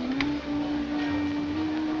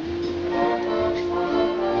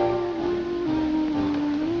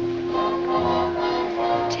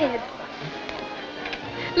 Ted,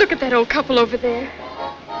 look at that old couple over there.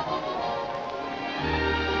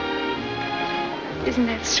 Isn't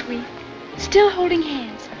that sweet? Still holding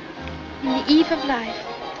hands in the eve of life.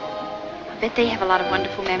 I bet they have a lot of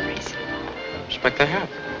wonderful memories. Expect they have.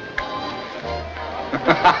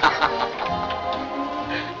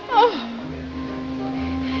 Oh,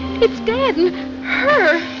 it's Dad and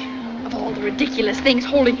her. Of all the ridiculous things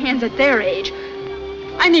holding hands at their age,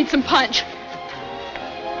 I need some punch.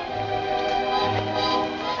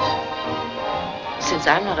 Since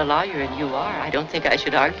I'm not a lawyer and you are, I don't think I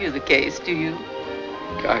should argue the case, do you?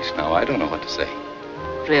 Gosh, now, I don't know what to say.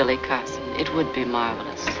 Really, Carson, it would be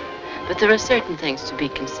marvelous. But there are certain things to be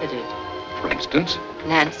considered. For instance?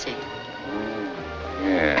 Nancy.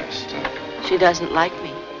 Yes. She doesn't like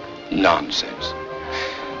me. Nonsense.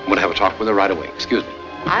 I'm going to have a talk with her right away. Excuse me.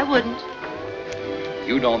 I wouldn't.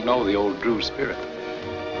 You don't know the old Drew spirit.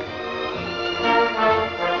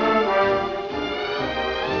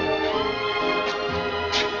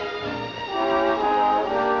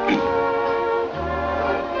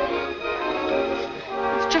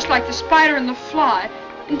 It's just like the spider and the fly,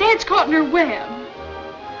 and Dad's caught in her web.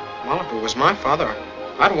 Well, if it was my father,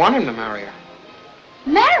 I'd want him to marry her.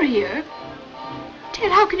 Marry her?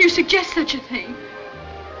 Ted, how can you suggest such a thing?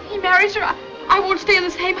 If he marries her, I won't stay in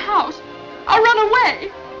the same house. I'll run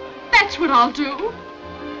away. That's what I'll do.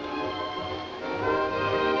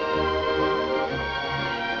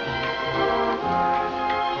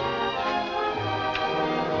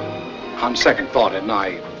 On second thought, Ed,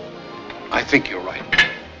 I think you're right.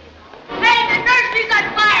 Hey, the nursery's on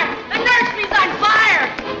fire! The nursery's on fire!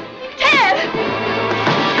 Ted!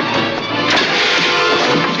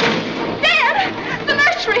 Dad! The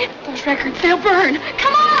nursery! Those records, they'll burn.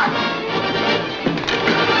 Come on!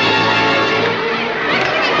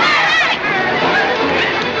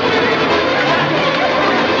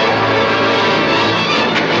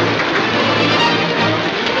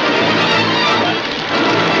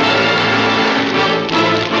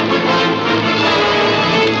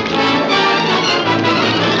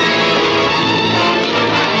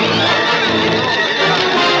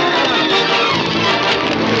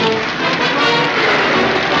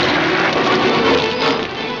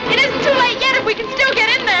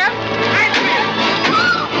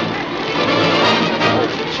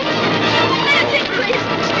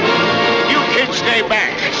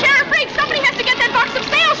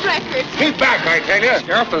 Keep back, I tell you.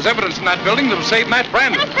 Sheriff, there's evidence in that building that will save Matt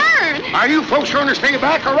Brandon. It'll burn. Are you folks going to stay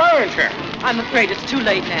back or aren't you? I'm afraid it's too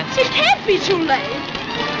late, Nancy. It can't be too late.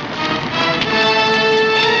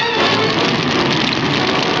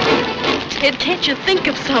 Ted, can't you think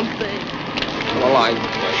of something? Well,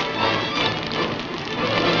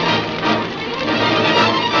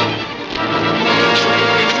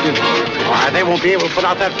 They won't be able to put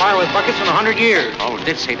out that fire with buckets in 100 years. Oh,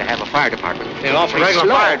 did say to have a fire department. They'll offer regular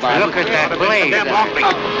fire department. Look at that blaze.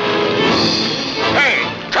 Hey,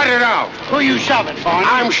 cut it out. Who you shoving, Barney?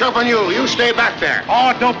 I'm shoving you. You stay back there.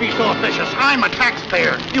 Oh, don't be so officious. I'm a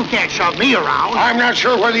taxpayer. You can't shove me around. I'm not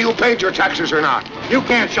sure whether you paid your taxes or not. You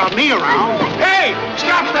can't shove me around. Hey,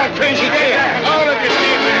 stop that crazy thing. Oh, look at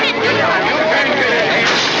me, man. You can't get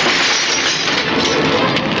it.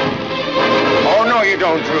 Oh, no, you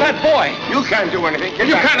don't, Drew. That boy. You can't do anything.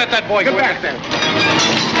 You can't let that boy Get go back in.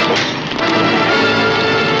 there.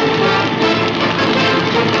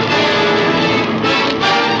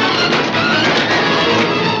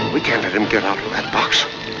 We can't let him get out of that box.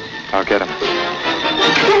 I'll get him.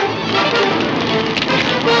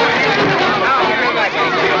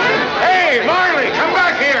 Hey, Marley, come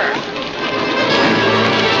back here.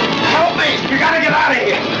 Help me. You gotta get out of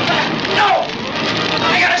here. No.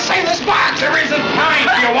 I gotta save this box. There isn't time.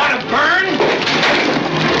 Do you want to burn?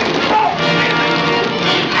 Oh.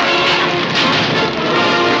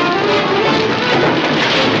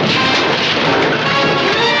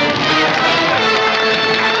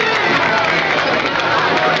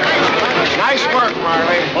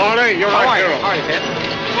 Barney. You're our hero. How are you, Ted?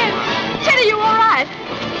 Ted, are you all right?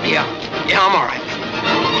 Yeah, I'm all right.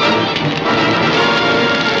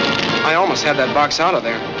 I almost had that box out of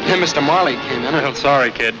there. Then Mr. Marley came in. Well,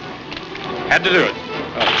 sorry, kid. Had to do it.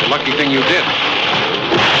 Well, it's a lucky thing you did.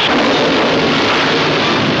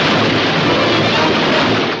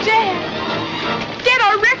 Dad,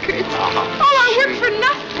 our records. All our work for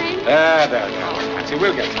nothing. There. Nancy,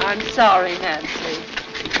 we'll get you. I'm sorry, Nancy.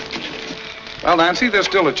 Well, Nancy, there's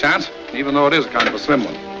still a chance, even though it is kind of a slim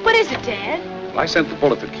one. What is it, Dad? Well, I sent the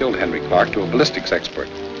bullet that killed Henry Clark to a ballistics expert.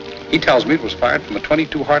 He tells me it was fired from a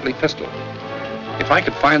 .22 Hartley pistol. If I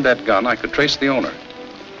could find that gun, I could trace the owner.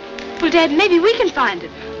 Well, Dad, maybe we can find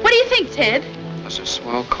him. What do you think, Ted? Those are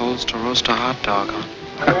swell coals to roast a hot dog on.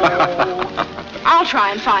 I'll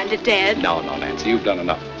try and find it, Dad. No, Nancy, you've done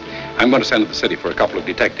enough. I'm going to send to the city for a couple of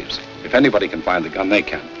detectives. If anybody can find the gun, they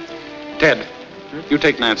can. Ted, you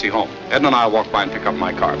take Nancy home. Ed and I'll walk by and pick up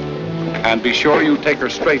my car. And be sure you take her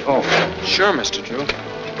straight home. Sure, Mr. Drew.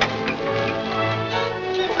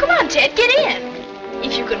 Well, come on, Ted, get in.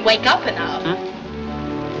 If you can wake up enough.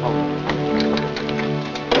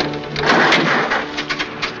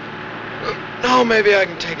 No, maybe I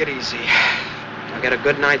can take it easy. I'll get a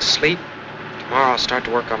good night's sleep. Tomorrow I'll start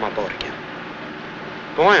to work on my boat again.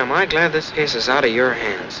 Boy, am I glad this case is out of your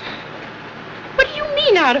hands. What do you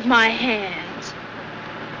mean, out of my hands?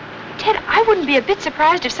 Ted, I wouldn't be a bit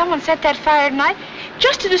surprised if someone set that fire tonight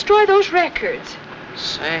just to destroy those records.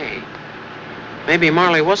 Say, maybe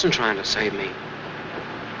Marley wasn't trying to save me.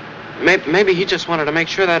 Maybe he just wanted to make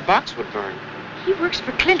sure that box would burn. He works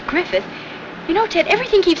for Clint Griffith. You know, Ted,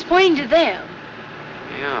 everything keeps pointing to them.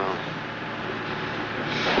 Yeah.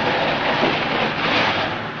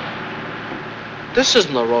 This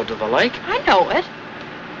isn't the road to the lake. I know it.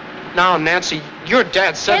 Now, Nancy, your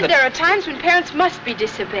dad said Ted, that... there are times when parents must be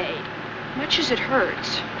disobeyed, much as it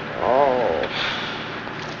hurts. Oh.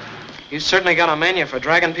 You certainly got a mania for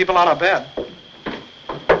dragging people out of bed.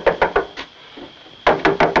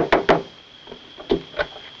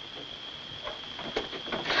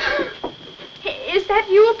 Is that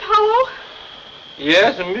you, Apollo?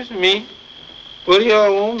 Yes, it's me. What do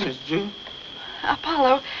y'all want, Miss Drew?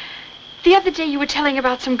 Apollo, the other day you were telling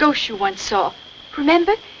about some ghosts you once saw.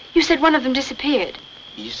 Remember? You said one of them disappeared.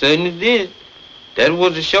 He certainly did. That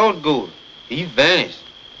was a short ghost. He vanished.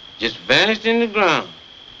 Just vanished in the ground.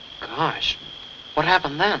 Gosh, what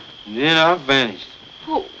happened then? Then I vanished.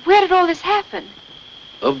 Well, where did all this happen?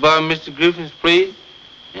 Up by Mr. Griffin's place.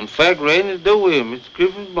 In fact, right in the doorway of Mr.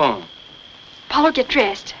 Griffin's barn. Apollo, get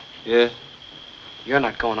dressed. Yes. You're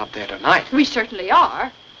not going up there tonight. We certainly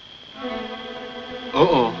are.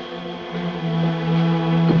 Uh-oh.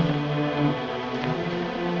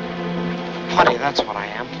 Putty, that's what I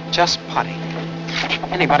am. Just putty.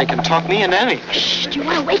 Anybody can talk me into anything. Shh, do you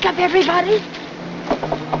want to wake up everybody?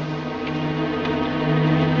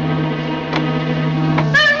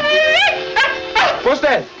 What's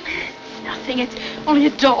that? Nothing, it's only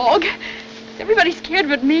a dog. Everybody's scared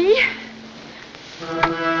but me.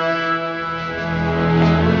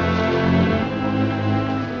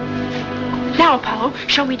 Now, Apollo,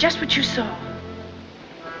 show me just what you saw.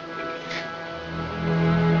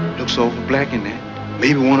 Looks awful black in there.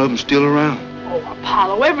 Maybe one of them's still around. Oh,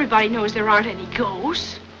 Apollo, everybody knows there aren't any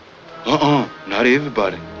ghosts. Not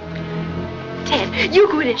everybody. Ted, you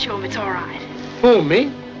go in and show him it's all right. Who,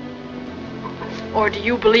 me? Or do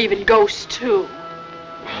you believe in ghosts, too?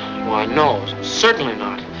 Why, no, certainly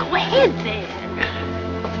not. Go ahead, then.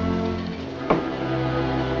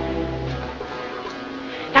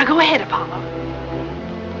 Now, go ahead, Apollo.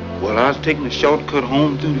 Well, I was taking a shortcut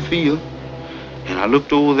home through the field, and I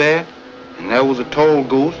looked over there, and there was a tall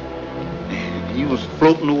ghost, and he was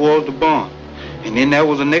floating towards the barn. And then there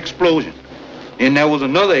was an explosion. Then there was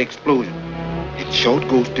another explosion, and the short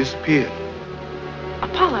ghost disappeared.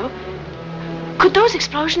 Apollo, could those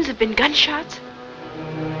explosions have been gunshots?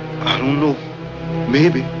 I don't know.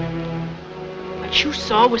 Maybe. What you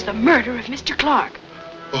saw was the murder of Mr. Clark.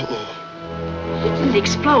 Uh-oh. He didn't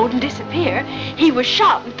explode and disappear. He was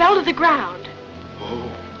shot and fell to the ground. Oh.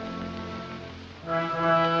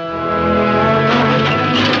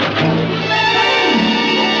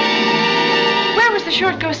 Where was the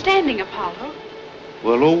short ghost standing, Apollo?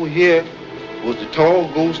 Well, over here was the tall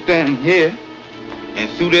ghost standing here, and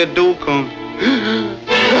through that door comes...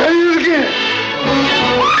 There he is again!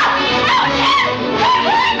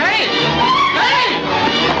 Hey!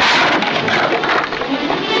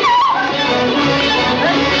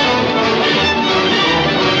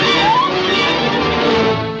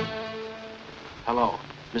 Hello,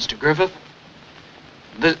 Mr. Griffith?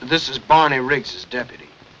 This is Barney Riggs' deputy.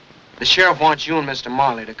 The sheriff wants you and Mr.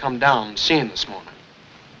 Marley to come down and see him this morning.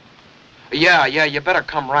 Yeah, you better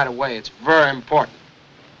come right away. It's very important.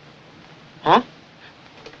 Huh?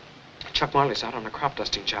 Chuck Marley's out on a crop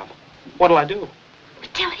dusting job. What'll I do?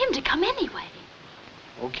 Tell him to come anyway.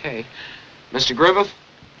 Okay. Mr. Griffith,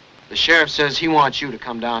 the sheriff says he wants you to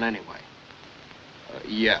come down anyway.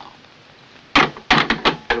 Yeah.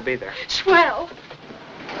 He'll be there. Swell.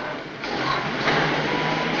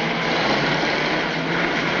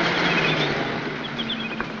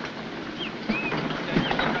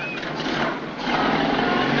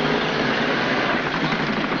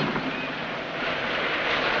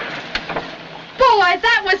 Boy,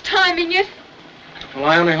 that was timing it. Well,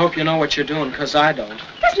 I only hope you know what you're doing, because I don't.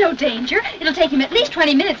 There's no danger. It'll take him at least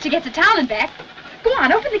 20 minutes to get to town and back. Go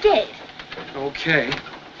on, open the gate. Okay.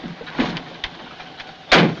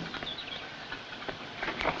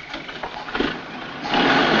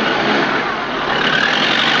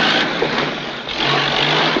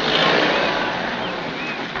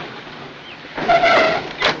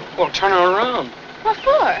 Well, turn her around. What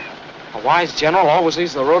for? A wise general always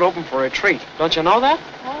leaves the road open for retreat. Don't you know that?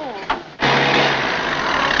 Oh.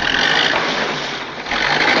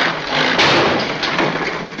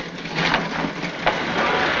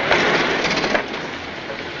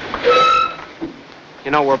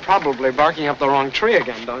 You know, we're probably barking up the wrong tree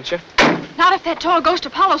again, don't you? Not if that tall ghost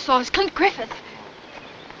Apollo saw us, Clint Griffith.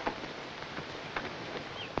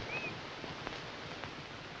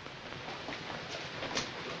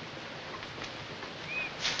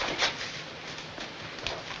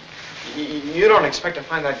 You don't expect to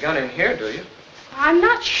find that gun in here, do you? I'm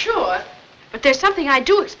not sure, but there's something I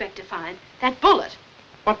do expect to find. That bullet.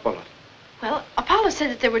 What bullet? Well, Apollo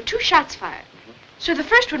said that there were 2 shots fired. So the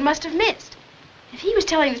first one must have missed. If he was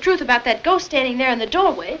telling the truth about that ghost standing there in the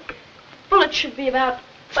doorway, the bullet should be about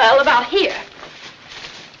here.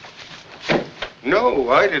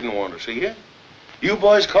 No, I didn't want to see you. You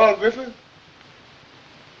boys called Griffith?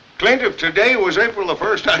 Clint, if today was April the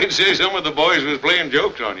 1st, I'd say some of the boys was playing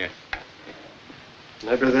jokes on you.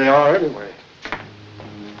 Maybe they are anyway.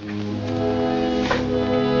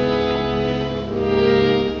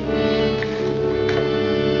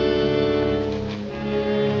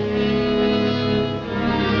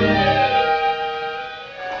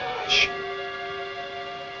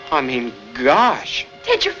 I mean, gosh.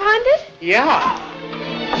 Did you find it? Yeah.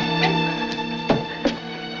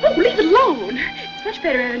 Oh, leave it alone. It's much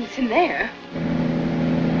better evidence in there.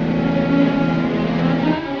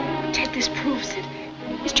 Ted, this proves it.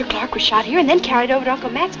 Mr. Clark was shot here and then carried over to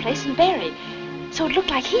Uncle Matt's place and buried. So it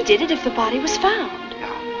looked like he did it if the body was found.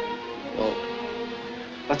 Yeah. Well,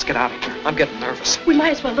 let's get out of here. I'm getting nervous. We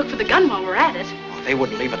might as well look for the gun while we're at it. Well, they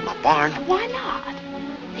wouldn't leave it in the barn. Why not?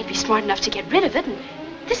 They'd be smart enough to get rid of it, and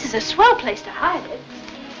this is a swell place to hide it.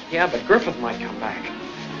 Yeah, but Griffith might come back.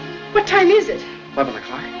 What time is it? 11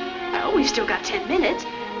 o'clock. Oh, we've still got 10 minutes.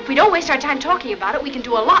 If we don't waste our time talking about it, we can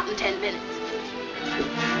do a lot in 10 minutes.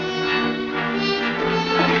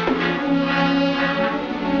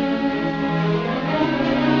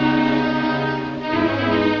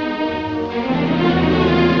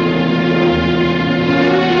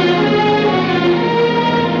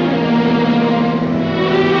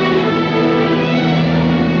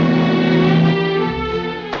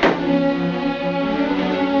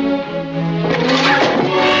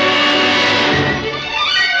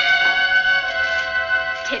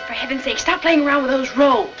 Stop playing around with those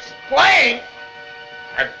robes. Playing?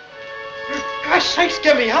 For gosh sakes,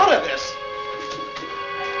 get me out of this.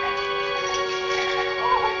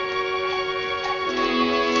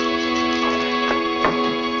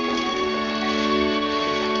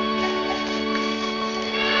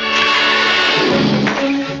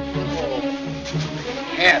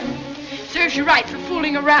 Ted. Serves you right for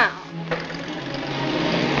fooling around.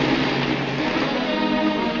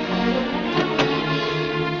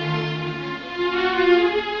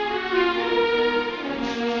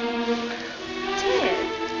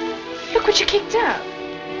 Look what you kicked up.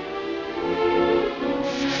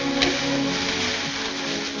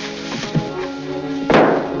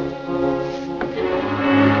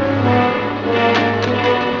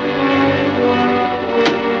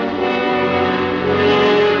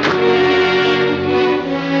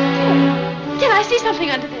 Did I see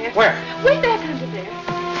something under there? Where? Way back under there.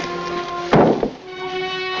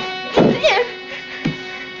 It's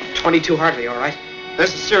it. 22 Hartley, all right?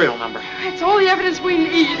 There's the serial number. That's all the evidence we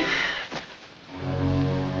need.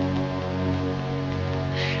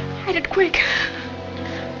 Hide it quick.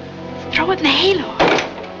 Throw it in the halo.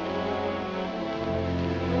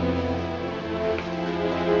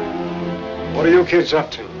 What are you kids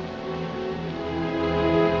up to?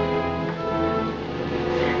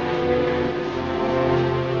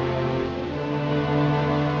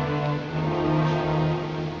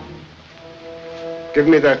 Give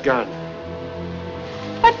me that gun.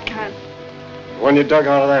 What gun? The one you dug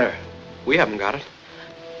out of there. We haven't got it.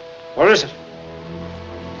 Where is it?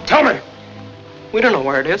 Tell me! We don't know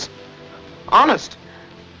where it is. Honest.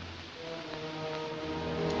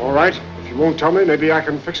 All right. If you won't tell me, maybe I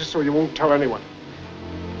can fix it so you won't tell anyone.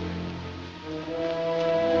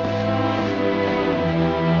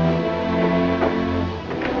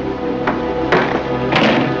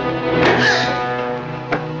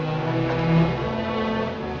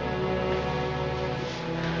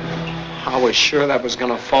 I was sure that was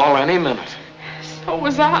going to fall any minute. So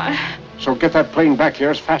was I. So get that plane back here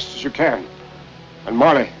as fast as you can. And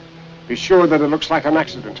Marley, be sure that it looks like an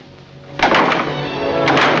accident.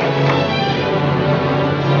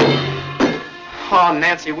 Oh,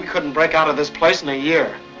 Nancy, we couldn't break out of this place in a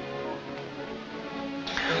year.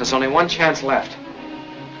 There's only one chance left.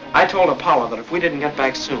 I told Apollo that if we didn't get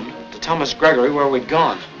back soon, to tell Miss Gregory where we'd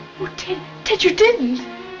gone. Oh, Ted, you didn't.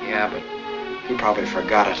 Yeah, but he probably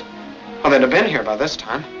forgot it. Well, they'd have been here by this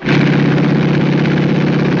time.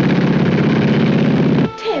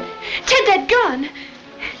 Ted, that gun.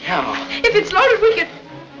 Yeah. If it's loaded, we could...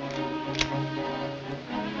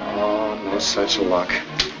 Oh, no such luck.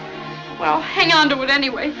 Well, hang on to it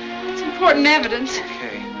anyway. It's important evidence.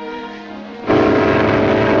 Okay.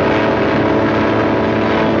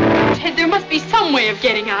 Ted, there must be some way of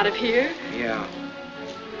getting out of here. Yeah.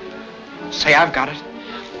 Say, I've got it.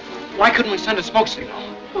 Why couldn't we send a smoke signal?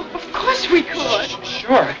 Well, of course we could.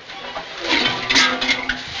 Sure.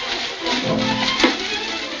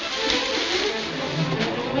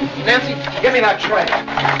 Nancy, give me that tray.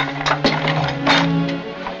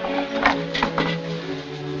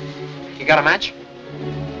 You got a match?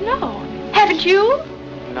 No. Haven't you?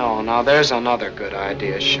 No, now there's another good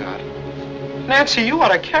idea shot. Nancy, you ought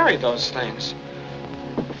to carry those things.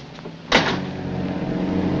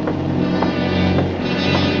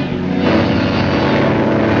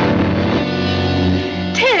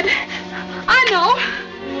 Ted, I know.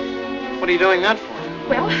 What are you doing that for?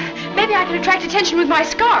 Well, maybe I can attract attention with my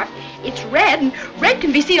scarf. It's red, and red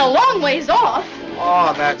can be seen a long ways off.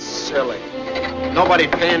 Oh, that's silly.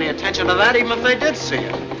 Nobody'd pay any attention to that even if they did see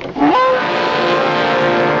it.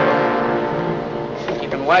 You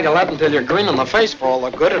can waggle that until you're green in the face for all the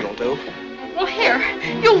good it'll do. Well, here,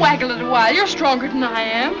 you'll waggle it a while. You're stronger than I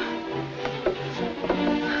am.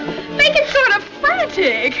 Make it sort of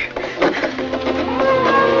frantic.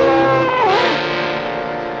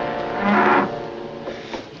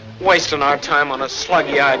 Wasting our time on a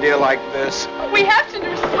sluggy idea like this. We have to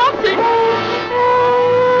do something.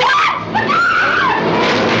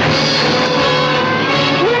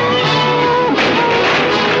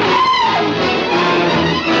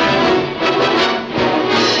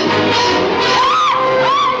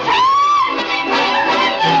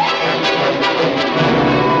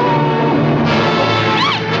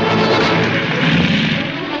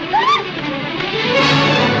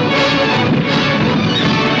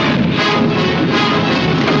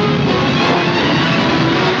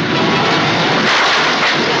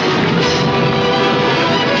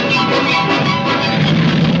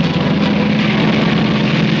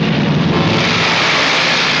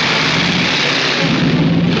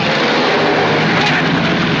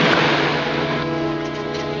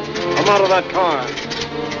 Out of that car.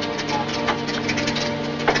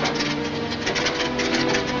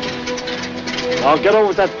 I'll get over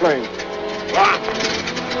with that plane.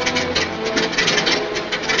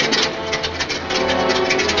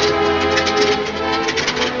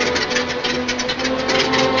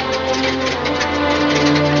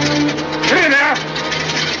 Get in there!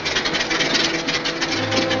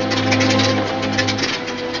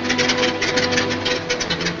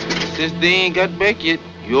 Since they ain't got back yet,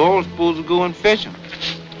 you're all supposed to go and fetch them.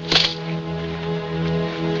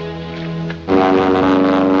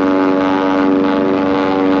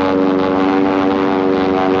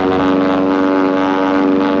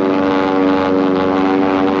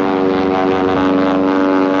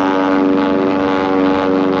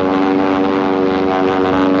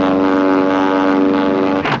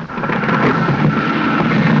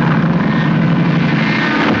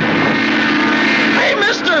 Hey,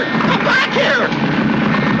 mister! Come back here!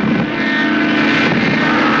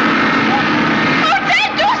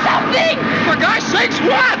 For God's sakes,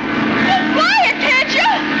 what? Just fly it, can't you?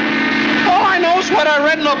 All I know is what I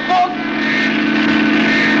read in a book.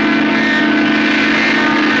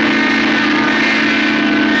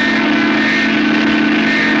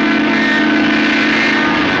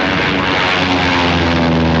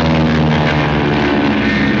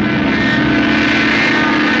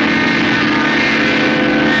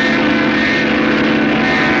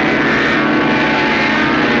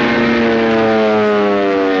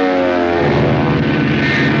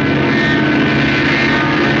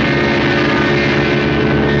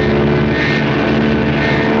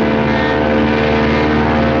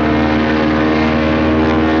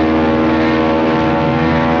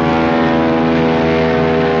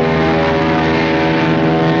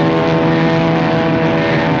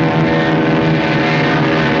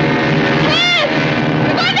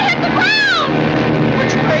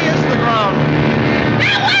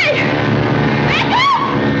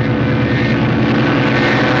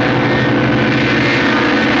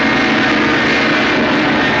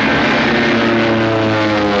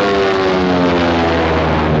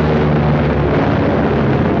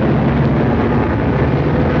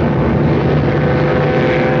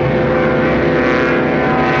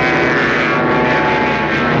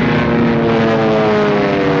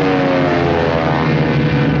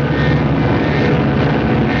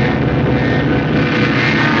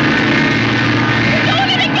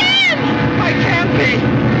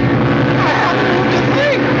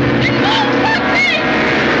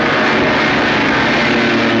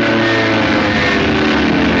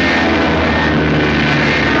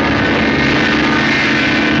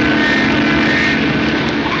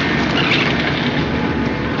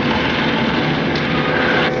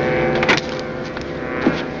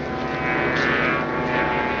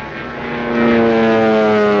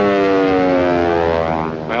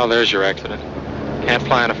 there's your accident. Can't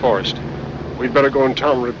fly in a forest. We'd better go in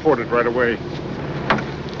town and report it right away.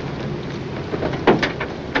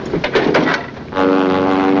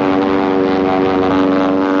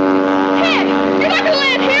 Ted, you're not going to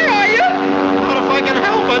land here, are you? Not if I can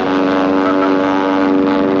help it.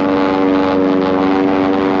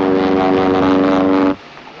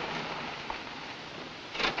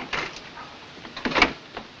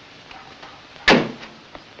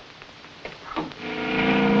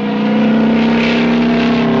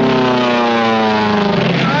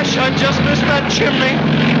 Chimney.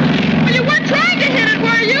 Well, you weren't trying to hit it,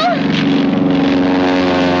 were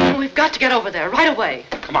you? We've got to get over there right away.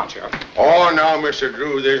 Come on, Sheriff. Oh, now, Mr.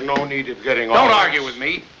 Drew, there's no need of getting on. Don't argue with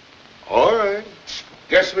me. All right.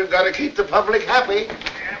 Guess we've got to keep the public happy.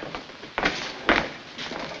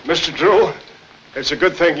 Mr. Drew, it's a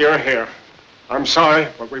good thing you're here. I'm sorry,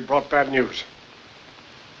 but we brought bad news.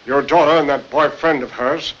 Your daughter and that boyfriend of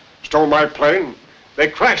hers stole my plane. They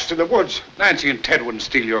crashed in the woods. Nancy and Ted wouldn't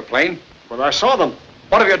steal your plane. Well, I saw them.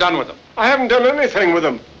 What have you done with them? I haven't done anything with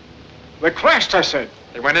them. They crashed, I said.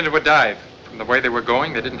 They went into a dive. From the way they were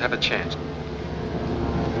going, they didn't have a chance.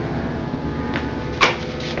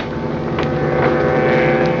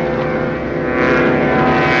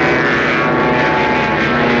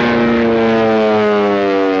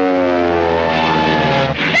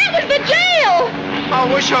 That was the jail!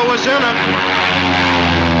 I wish I was in it.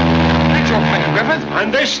 That's your plane, Griffith.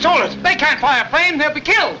 And they stole it. They can't fly a plane. They'll be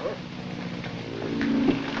killed.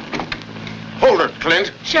 Hold it,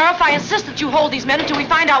 Clint. Sheriff, I insist that you hold these men until we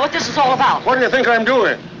find out what this is all about. What do you think I'm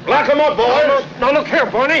doing? Lock them up, boys. Now, look here,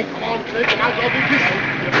 Barney. Come on, Clint, and I'll be peaceful.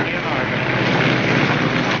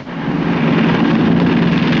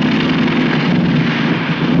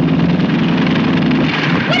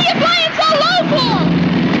 What are you flying so low for?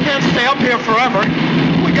 We can't stay up here forever.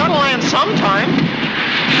 We gotta land sometime.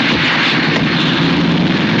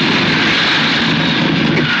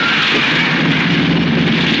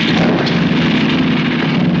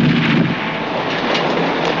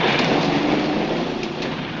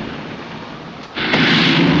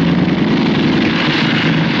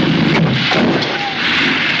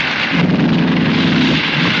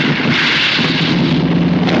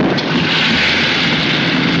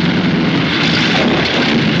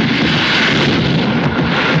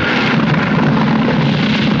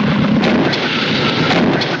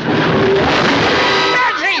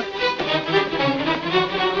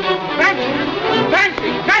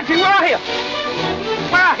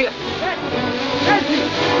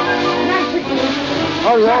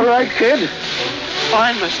 Are you all right, kid?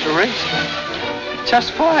 Fine, Mr. Riggs.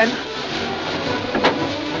 Just fine.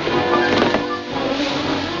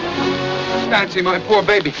 Nancy, my poor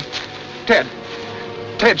baby. Ted.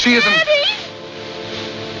 Ted, she isn't... Daddy!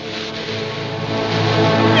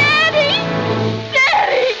 Daddy!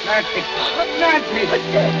 Daddy! Nancy. Nancy.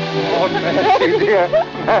 Oh, Nancy, dear.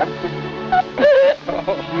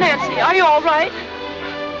 Nancy, are you all right?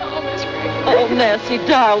 Oh, Miss Gregory. Oh, Nancy,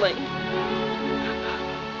 darling.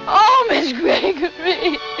 Oh, Miss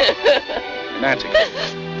Gregory. Nancy,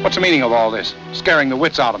 what's the meaning of all this? Scaring the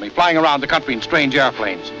wits out of me, flying around the country in strange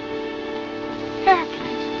airplanes. Airplanes?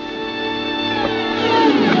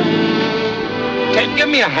 Ted, give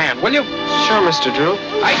me a hand, will you? Sure, Mr. Drew.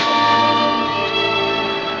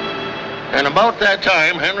 And about that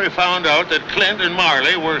time, Henry found out that Clint and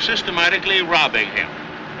Marley were systematically robbing him,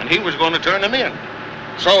 and he was going to turn them in.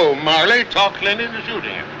 So Marley talked Clint into shooting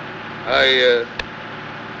him.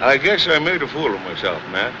 I guess I made a fool of myself,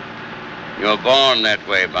 Matt. You're born that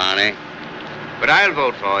way, Barney. But I'll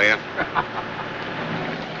vote for you.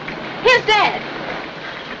 Here's Dad.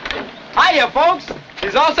 Hiya, folks.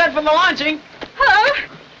 He's all set for the launching. Hello.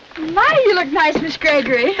 My, you look nice, Miss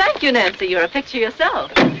Gregory. Thank you, Nancy. You're a picture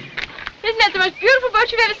yourself. Isn't that the most beautiful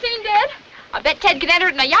boat you've ever seen, Dad? I bet Ted could enter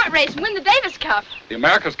it in a yacht race and win the Davis Cup. The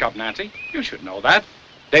America's Cup, Nancy. You should know that.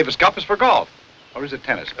 Davis Cup is for golf. Or is it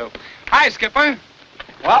tennis? Oh. Hi, Skipper.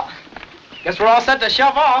 Well, guess we're all set to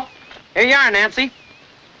shove off. Here you are, Nancy.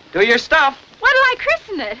 Do your stuff. What'll I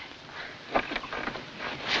christen it?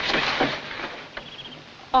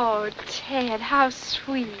 Oh, Ted, how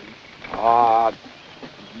sweet. Aw,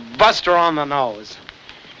 Buster on the nose.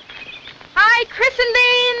 I christened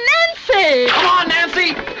thee Nancy. Come on,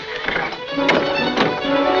 Nancy.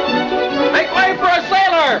 Make way for a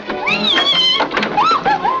sailor.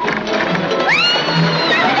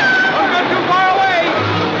 Don't go too far away.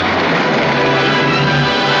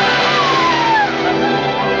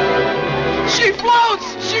 She floats!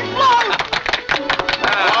 She floats!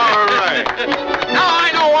 All right. Now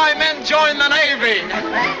I know why men join the Navy.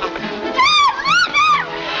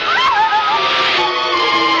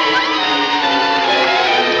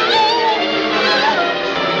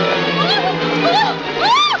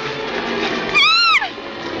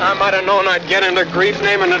 I might have known I'd get into grief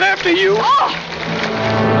naming it after you.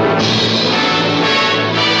 Oh!